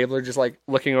Detective Stabler just like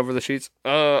looking over the sheets.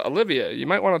 Olivia, you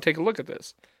might want to take a look at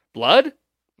this. Blood?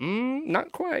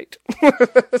 Not quite.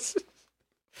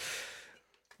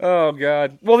 Oh,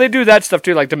 God. Well, they do that stuff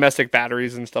too, like domestic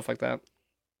batteries and stuff like that.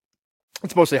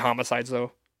 It's mostly homicides,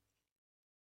 though.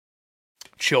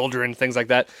 Children, things like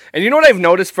that. And you know what I've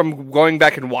noticed from going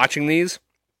back and watching these?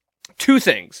 Two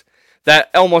things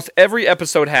that almost every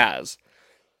episode has.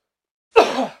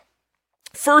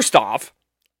 First off,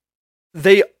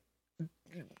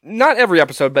 not every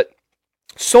episode, but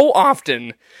so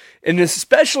often, and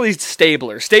especially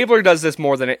Stabler does this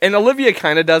more than it, and Olivia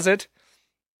kind of does it.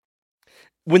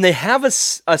 When they have a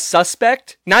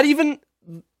suspect, not even,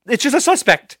 it's just a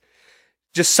suspect,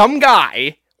 just some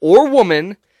guy or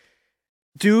woman,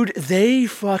 dude, they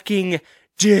fucking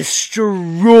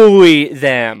destroy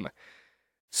them.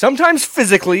 Sometimes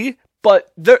physically,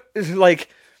 but they're like,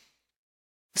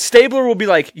 Stabler will be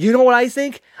like, you know what I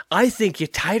think? I think you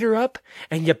tied her up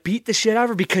and you beat the shit out of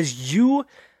her because you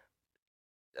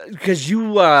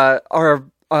are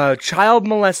a child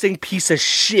molesting piece of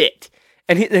shit.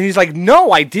 And he's like,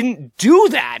 no, I didn't do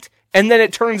that. And then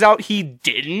it turns out he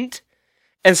didn't.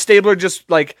 And Stabler just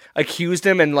like accused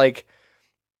him and like,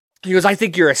 he goes, I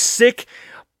think you're a sick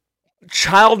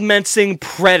child-menacing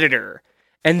predator.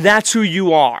 And that's who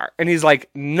you are. And he's like,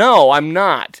 no, I'm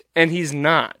not. And he's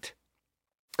not.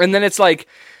 And then it's like,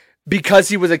 because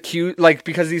he was accused, like,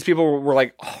 because these people were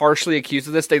like harshly accused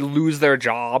of this, they lose their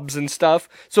jobs and stuff.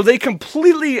 So they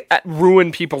completely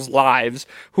ruin people's lives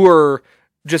who are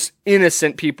just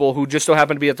innocent people who just so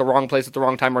happen to be at the wrong place at the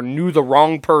wrong time or knew the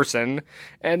wrong person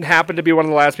and happened to be one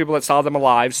of the last people that saw them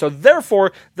alive. So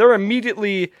therefore, they're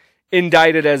immediately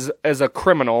indicted as a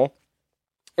criminal.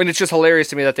 And it's just hilarious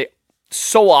to me that they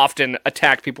so often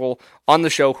attack people on the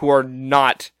show who are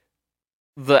not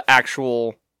the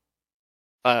actual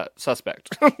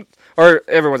suspect. Or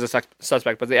everyone's a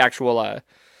suspect, but the actual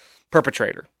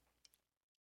perpetrator.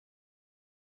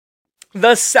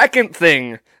 The second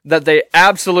thing that they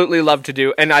absolutely love to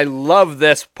do, and I love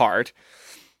this part,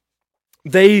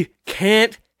 they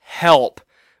can't help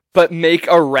but make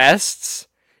arrests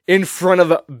in front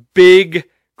of big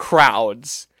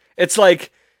crowds. It's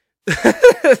like,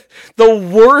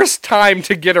 the worst time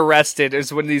to get arrested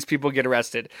is when these people get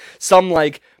arrested. Some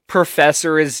like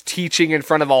professor is teaching in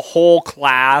front of a whole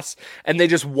class and they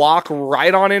just walk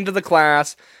right on into the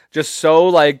class, just so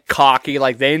like cocky,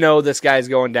 like they know this guy's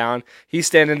going down. He's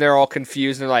standing there all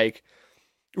confused and like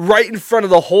right in front of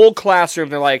the whole classroom.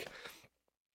 They're like,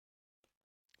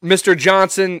 Mr.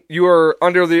 Johnson, you are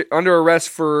under arrest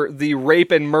for the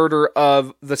rape and murder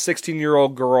of the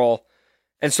 16-year-old girl.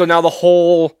 And so now the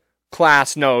whole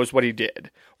class knows what he did.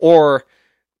 Or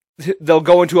they'll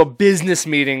go into a business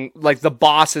meeting, like the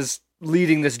boss is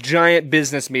leading this giant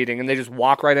business meeting, and they just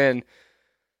walk right in.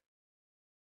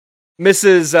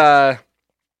 Mrs.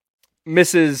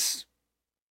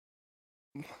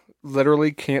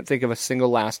 Literally can't think of a single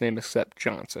last name except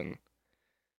Johnson.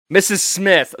 Mrs.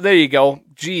 Smith, there you go.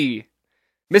 G.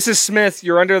 Mrs. Smith,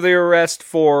 you're under the arrest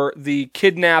for the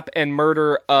kidnap and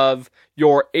murder of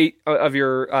your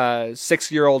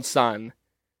 6-year-old son,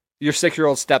 your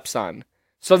 6-year-old stepson.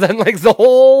 So then, like, the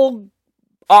whole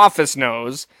office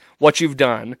knows what you've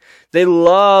done. They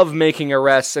love making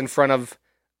arrests in front of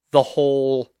the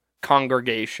whole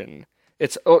congregation.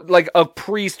 It's like a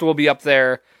priest will be up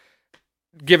there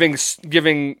giving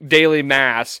daily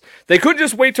mass. They couldn't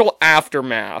just wait till after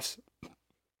mass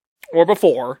or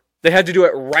before. They had to do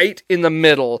it right in the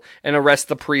middle and arrest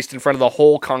the priest in front of the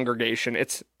whole congregation.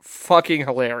 It's fucking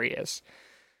hilarious.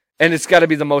 And it's got to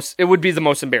be it would be the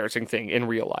most embarrassing thing in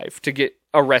real life to get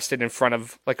arrested in front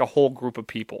of like a whole group of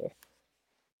people.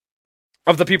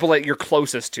 Of the people that you're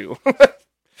closest to.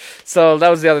 So that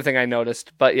was the other thing I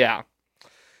noticed. But yeah.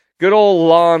 Good old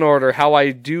Law and Order. How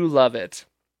I do love it.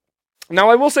 Now,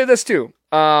 I will say this, too.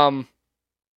 Oh,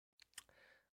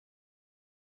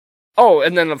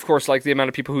 and then, of course, like, the amount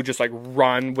of people who just, like,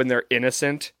 run when they're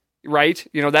innocent, right?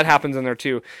 You know, that happens in there,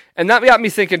 too. And that got me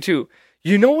thinking, too.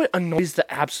 You know what annoys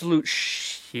the absolute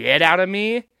shit out of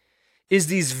me? Is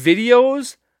these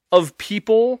videos of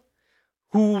people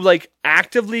who, like,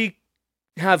 actively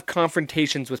have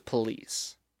confrontations with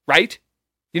police, right?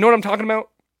 You know what I'm talking about?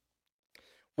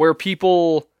 Where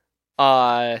people,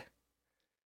 the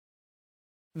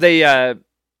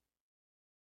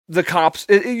cops,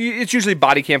 it's usually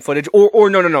body cam footage, or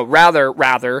no,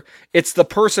 rather, it's the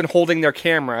person holding their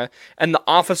camera, and the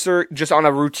officer just on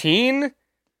a routine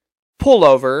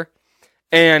pullover,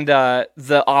 and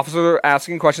the officer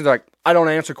asking questions, like, I don't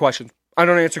answer questions.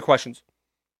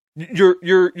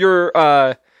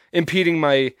 You're impeding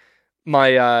my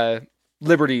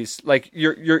liberties. Like,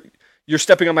 you're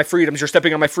stepping on my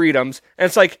freedoms. And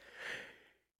it's like,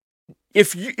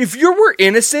 If you were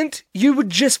innocent, you would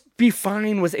just be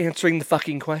fine with answering the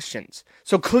fucking questions.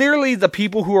 So clearly the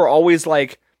people who are always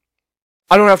like,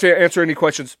 I don't have to answer any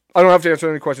questions.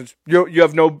 You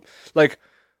have no, like,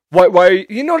 why,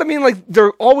 you know what I mean? Like,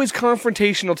 they're always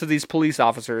confrontational to these police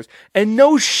officers. And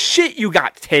no shit, you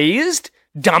got tased,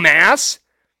 dumbass.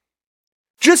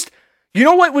 Just, you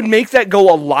know what would make that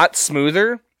go a lot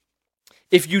smoother?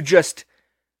 If you just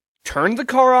turned the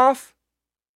car off,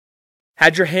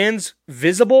 had your hands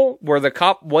visible where the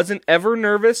cop wasn't ever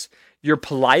nervous. You're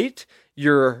polite.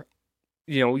 You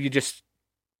just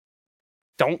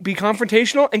don't be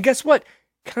confrontational. And guess what?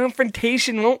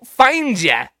 Confrontation won't find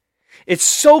ya. It's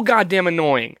so goddamn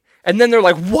annoying. And then they're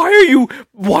like, why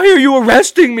are you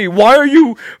arresting me? Why are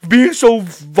you being so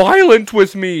violent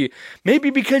with me?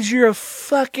 Maybe because you're a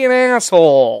fucking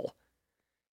asshole.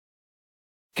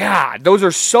 God, those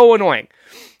are so annoying.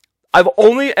 I've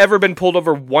only ever been pulled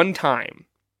over one time,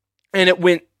 and it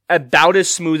went about as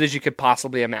smooth as you could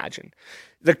possibly imagine.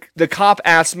 The cop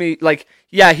asked me, like,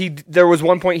 yeah, there was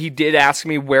one point he did ask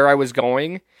me where I was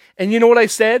going, and you know what I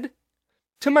said?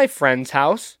 To my friend's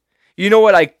house. You know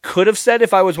what I could have said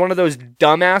if I was one of those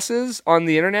dumbasses on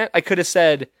the internet? I could have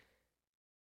said,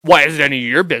 why is it any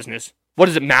of your business? What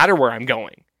does it matter where I'm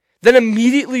going? Then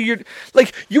immediately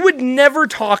you would never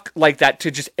talk like that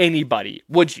to just anybody,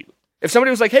 would you? If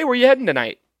somebody was like, hey, where you heading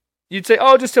tonight? You'd say,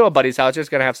 oh, just to a buddy's house. Just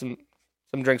going to have some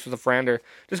drinks with a friend, or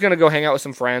just going to go hang out with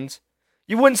some friends.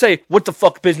 You wouldn't say, what the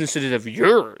fuck business is it of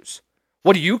yours?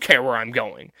 What do you care where I'm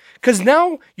going? Because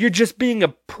now you're just being a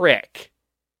prick.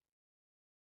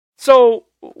 So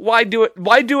why do it?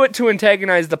 Why do it to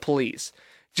antagonize the police?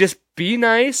 Just be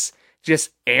nice. Just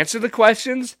answer the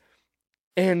questions.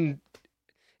 And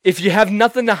if you have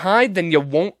nothing to hide, then you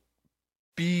won't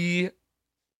be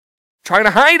trying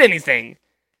to hide anything.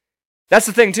 That's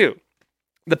the thing too.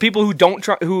 The people who don't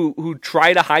try who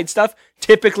try to hide stuff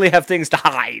typically have things to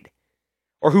hide,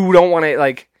 or who don't want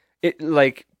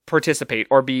to participate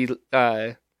or be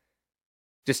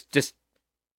just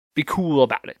be cool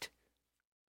about it.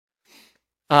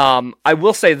 I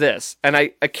will say this, and I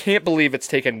can't believe it's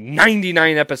taken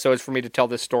 99 episodes for me to tell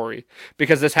this story,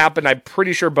 because this happened, I'm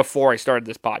pretty sure, before I started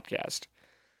this podcast.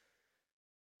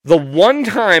 The one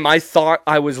time I thought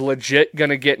I was legit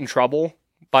gonna get in trouble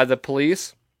by the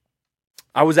police,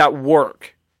 I was at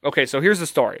work. Okay, so here's the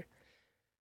story.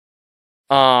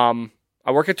 I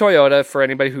work at Toyota, for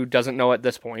anybody who doesn't know at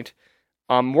this point.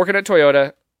 I'm working at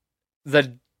Toyota.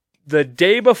 the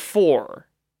day before,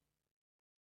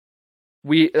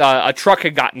 a truck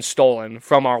had gotten stolen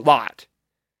from our lot,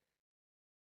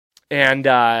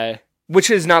 and which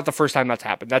is not the first time that's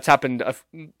happened. That's happened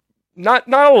not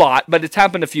a lot, but it's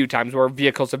happened a few times where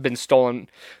vehicles have been stolen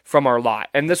from our lot.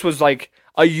 And this was like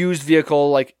a used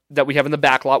vehicle like that we have in the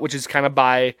back lot, which is kind of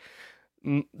by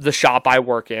the shop I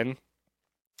work in.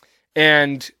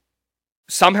 And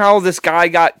somehow this guy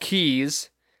got keys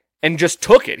and just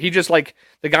took it. He just like,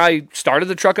 the guy started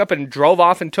the truck up and drove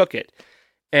off and took it.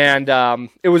 And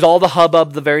it was all the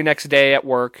hubbub the very next day at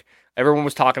work. Everyone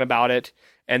was talking about it,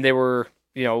 and they were,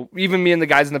 even me and the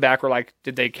guys in the back were like,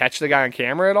 did they catch the guy on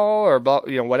camera at all, or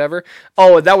whatever?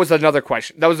 Oh, that was another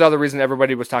question. That was the other reason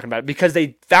everybody was talking about it, because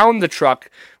they found the truck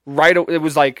it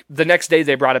was like the next day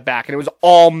they brought it back, and it was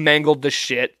all mangled to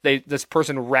shit. This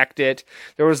person wrecked it.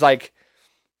 There was like,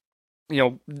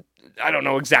 I don't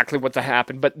know exactly what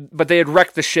happened, but they had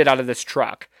wrecked the shit out of this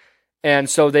truck. And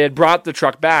so they had brought the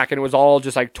truck back, and it was all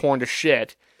just like torn to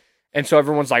shit. And so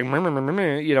everyone's like,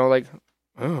 like,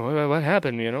 oh, what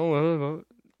happened?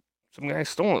 Some guy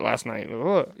stole it last night.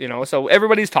 So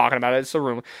everybody's talking about it. It's a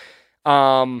rumor.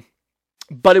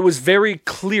 But it was very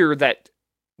clear that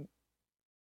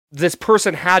this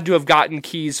person had to have gotten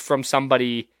keys from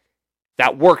somebody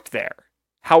that worked there.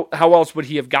 How else would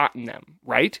he have gotten them,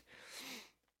 right?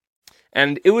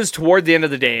 And it was toward the end of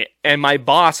the day, and my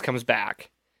boss comes back.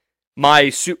 My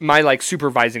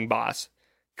supervising boss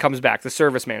comes back, the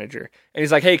service manager, and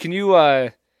he's like, "Hey, can you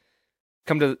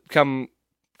come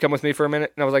with me for a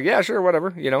minute?" And I was like, "Yeah, sure,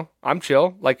 whatever. I'm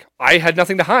chill. Like, I had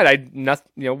nothing to hide.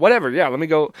 Whatever. Yeah, let me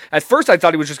go." At first, I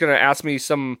thought he was just gonna ask me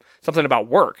something about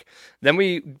work. Then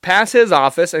we pass his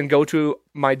office and go to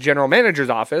my general manager's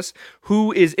office,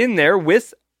 who is in there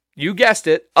with, you guessed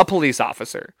it, a police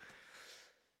officer.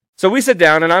 So we sit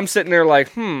down, and I'm sitting there like,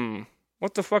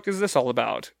 what the fuck is this all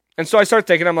about? And so I start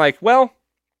thinking, I'm like, well,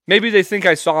 maybe they think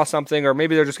I saw something, or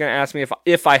maybe they're just going to ask me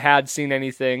if I had seen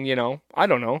anything, I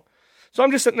don't know. So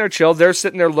I'm just sitting there chill. They're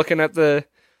sitting there looking at the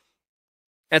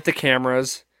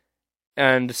cameras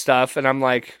and stuff, and I'm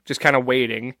like, just kind of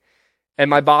waiting.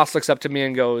 And my boss looks up to me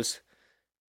and goes,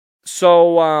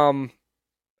 so,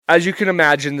 as you can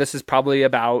imagine, this is probably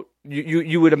about,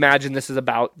 you would imagine this is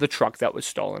about the truck that was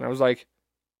stolen. I was like,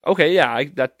 okay, yeah,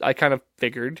 I kind of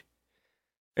figured.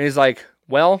 And he's like,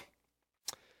 well,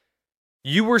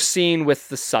 you were seen with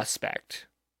the suspect.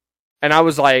 And I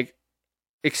was like,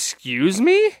 excuse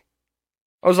me?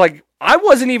 I was like, I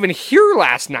wasn't even here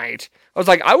last night. I was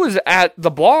like, I was at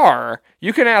the bar.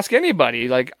 You can ask anybody.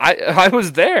 Like, I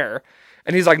was there.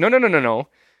 And he's like, no.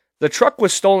 The truck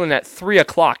was stolen at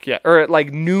 3:00 or at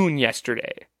like noon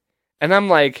yesterday. And I'm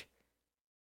like,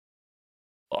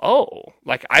 oh,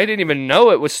 like I didn't even know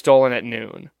it was stolen at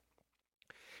noon.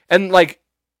 And like,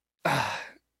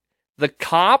 the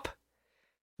cop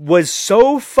was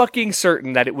so fucking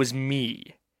certain that it was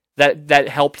me that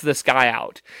helped this guy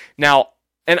out. Now,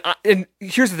 and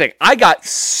here's the thing, I got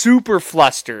super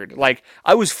flustered. Like,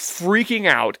 I was freaking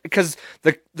out because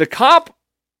the cop,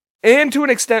 and to an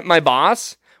extent my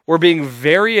boss, were being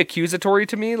very accusatory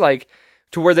to me, like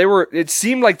to where it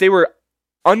seemed like they were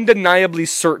undeniably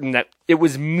certain that it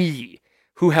was me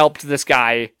who helped this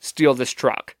guy steal this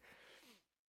truck.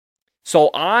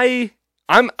 So I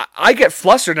get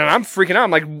flustered and I'm freaking out.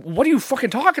 I'm like, what are you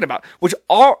fucking talking about? Which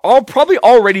all probably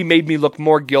already made me look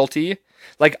more guilty.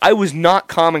 Like, I was not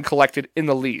calm and collected in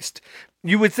the least.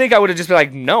 You would think I would have just been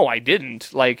like, no, I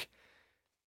didn't. Like,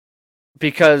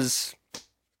 because...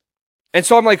 And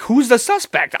so I'm like, who's the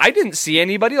suspect? I didn't see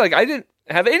anybody. Like, I didn't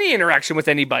have any interaction with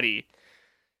anybody.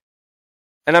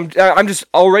 And I'm just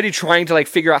already trying to like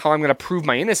figure out how I'm going to prove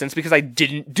my innocence because I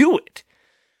didn't do it.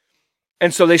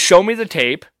 And so they show me the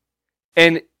tape.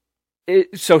 And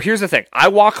so here's the thing. I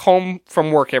walk home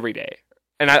from work every day.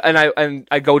 And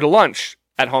I go to lunch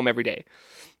at home every day.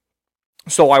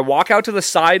 So I walk out to the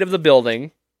side of the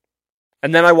building.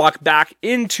 And then I walk back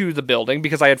into the building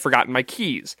because I had forgotten my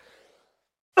keys.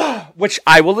 Which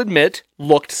I will admit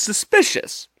looked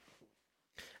suspicious.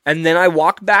 And then I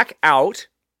walk back out.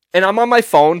 And I'm on my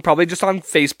phone, probably just on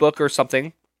Facebook or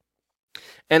something.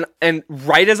 And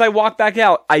right as I walk back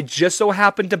out, I just so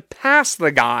happened to pass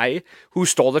the guy who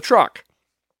stole the truck.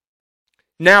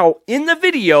 Now, in the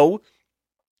video,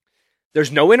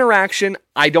 there's no interaction.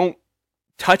 I don't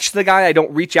touch the guy. I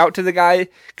don't reach out to the guy.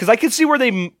 Because I could see where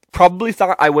they probably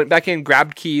thought I went back in,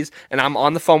 grabbed keys, and I'm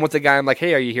on the phone with the guy. I'm like,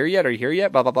 hey, are you here yet? Are you here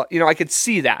yet? Blah, blah, blah. I could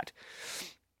see that.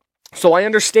 So I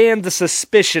understand the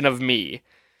suspicion of me.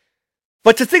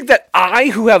 But to think that I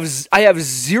have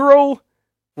zero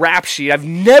rap sheet, I've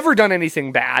never done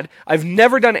anything bad, I've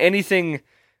never done anything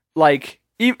like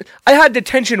I had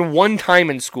detention one time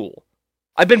in school.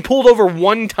 I've been pulled over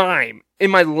one time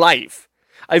in my life.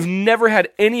 I've never had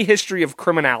any history of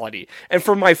criminality. And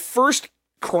for my first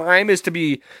crime is to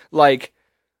be, like,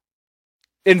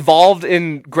 involved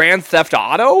in Grand Theft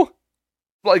Auto?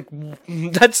 Like,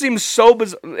 that seems so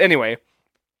bizarre. Anyway.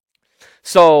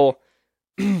 So,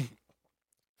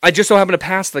 I just so happened to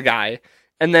pass the guy.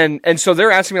 And so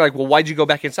they're asking me, like, well, why'd you go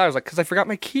back inside? I was like, because I forgot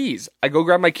my keys. I go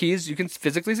grab my keys. You can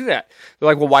physically see that. They're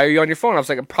like, well, why are you on your phone? I was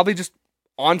like, I'm probably just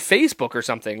on Facebook or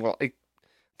something. Well, like,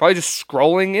 probably just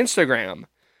scrolling Instagram.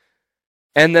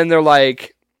 And then they're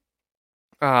like,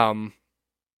 well,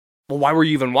 why were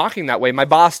you even walking that way? My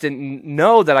boss didn't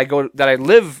know that I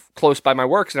live close by my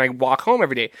works and I walk home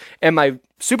every day. And my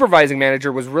supervising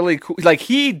manager was really cool. Like,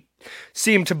 he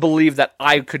seemed to believe that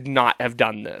I could not have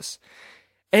done this.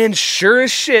 And sure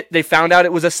as shit, they found out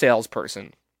it was a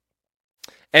salesperson.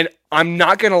 And I'm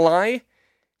not going to lie,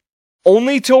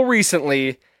 only till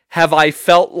recently have I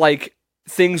felt like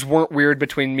things weren't weird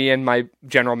between me and my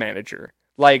general manager.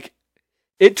 Like,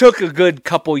 it took a good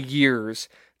couple years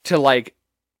to, like,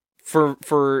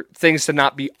 for things to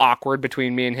not be awkward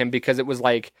between me and him, because it was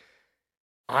like,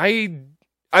 I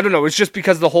don't know, it's just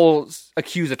because of the whole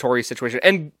accusatory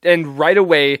situation. And right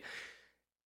away,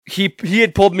 he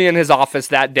had pulled me in his office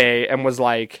that day and was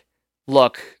like,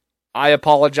 look, I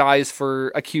apologize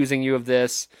for accusing you of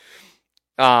this.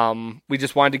 We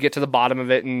just wanted to get to the bottom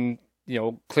of it, and, you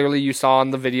know, clearly you saw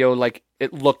in the video, like,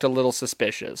 it looked a little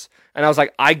suspicious. And I was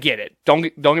like, I get it. Don't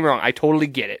get me wrong. I totally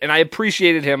get it. And I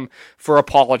appreciated him for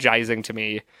apologizing to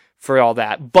me for all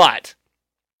that. But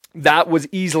that was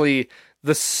easily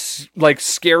the, like,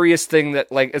 scariest thing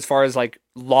that, like, as far as, like,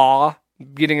 law,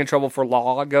 getting in trouble for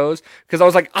law goes. Because I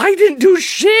was like, I didn't do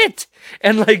shit!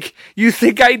 And, like, you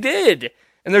think I did.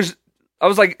 And I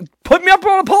was like, put me up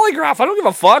on a polygraph. I don't give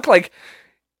a fuck. Like,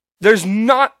 there's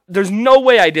no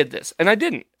way I did this. And I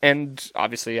didn't. And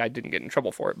obviously I didn't get in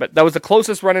trouble for it. But that was the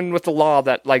closest run-in with the law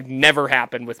that, like, never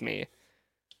happened with me.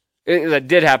 That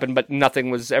did happen, but nothing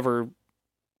was ever...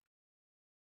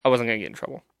 I wasn't going to get in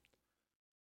trouble.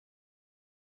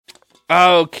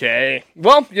 Okay.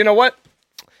 Well, you know what?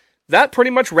 That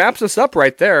pretty much wraps us up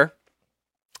right there.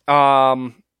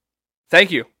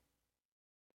 Thank you.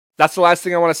 That's the last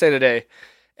thing I want to say today.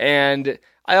 And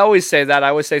I always say that. I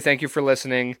always say thank you for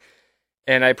listening.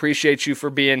 And I appreciate you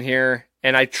for being here.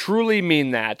 And I truly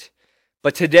mean that.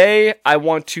 But today, I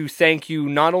want to thank you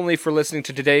not only for listening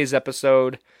to today's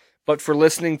episode, but for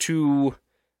listening to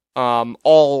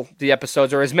all the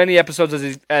episodes, or as many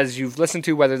episodes as you've listened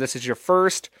to, whether this is your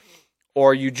first,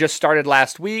 or you just started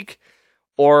last week,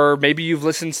 or maybe you've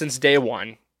listened since day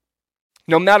one.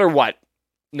 No matter what,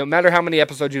 no matter how many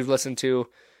episodes you've listened to,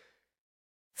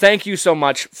 thank you so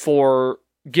much for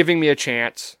giving me a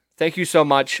chance. Thank you so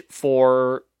much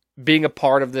for being a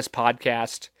part of this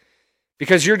podcast,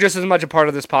 because you're just as much a part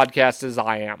of this podcast as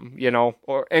I am, you know,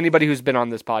 or anybody who's been on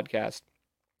this podcast.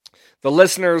 The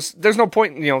listeners, there's no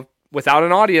point, you know, without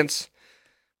an audience,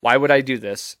 why would I do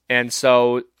this? And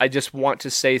so I just want to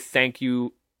say thank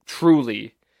you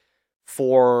truly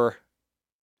for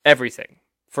everything,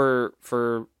 for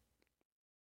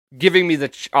giving me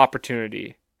the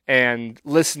opportunity and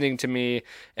listening to me.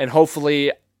 And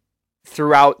hopefully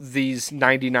throughout these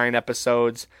 99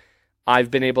 episodes,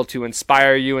 I've been able to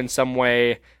inspire you in some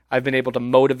way. I've been able to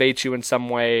motivate you in some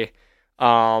way.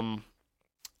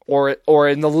 Or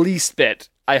in the least bit,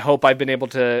 I hope I've been able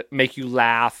to make you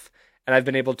laugh, and I've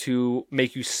been able to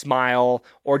make you smile,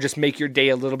 or just make your day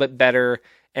a little bit better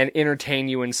and entertain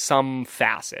you in some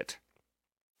facet.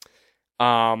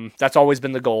 That's always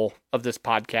been the goal of this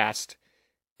podcast.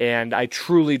 And I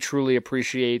truly, truly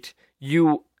appreciate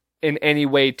you in any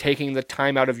way taking the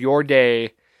time out of your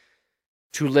day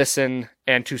to listen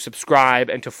and to subscribe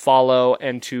and to follow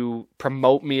and to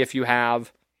promote me if you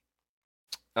have.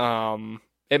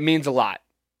 It means a lot.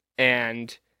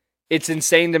 And it's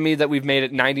insane to me that we've made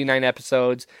it 99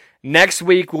 episodes. Next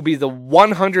week will be the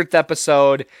 100th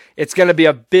episode. It's going to be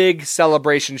a big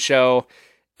celebration show,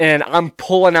 and I'm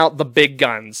pulling out the big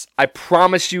guns. I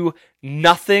promise you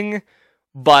nothing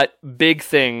but big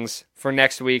things for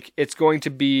next week. It's going to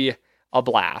be a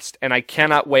blast, and I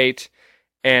cannot wait.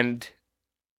 And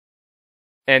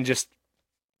just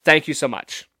thank you so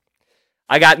much.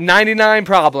 I got 99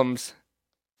 problems,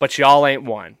 but y'all ain't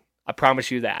one. I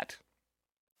promise you that.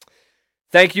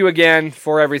 Thank you again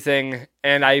for everything,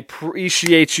 and I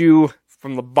appreciate you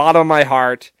from the bottom of my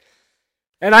heart.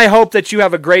 And I hope that you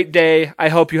have a great day. I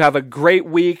hope you have a great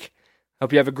week. I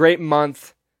hope you have a great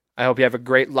month. I hope you have a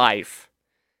great life.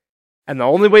 And the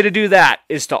only way to do that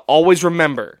is to always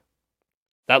remember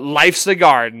that life's a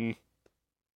garden.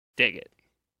 Dig it.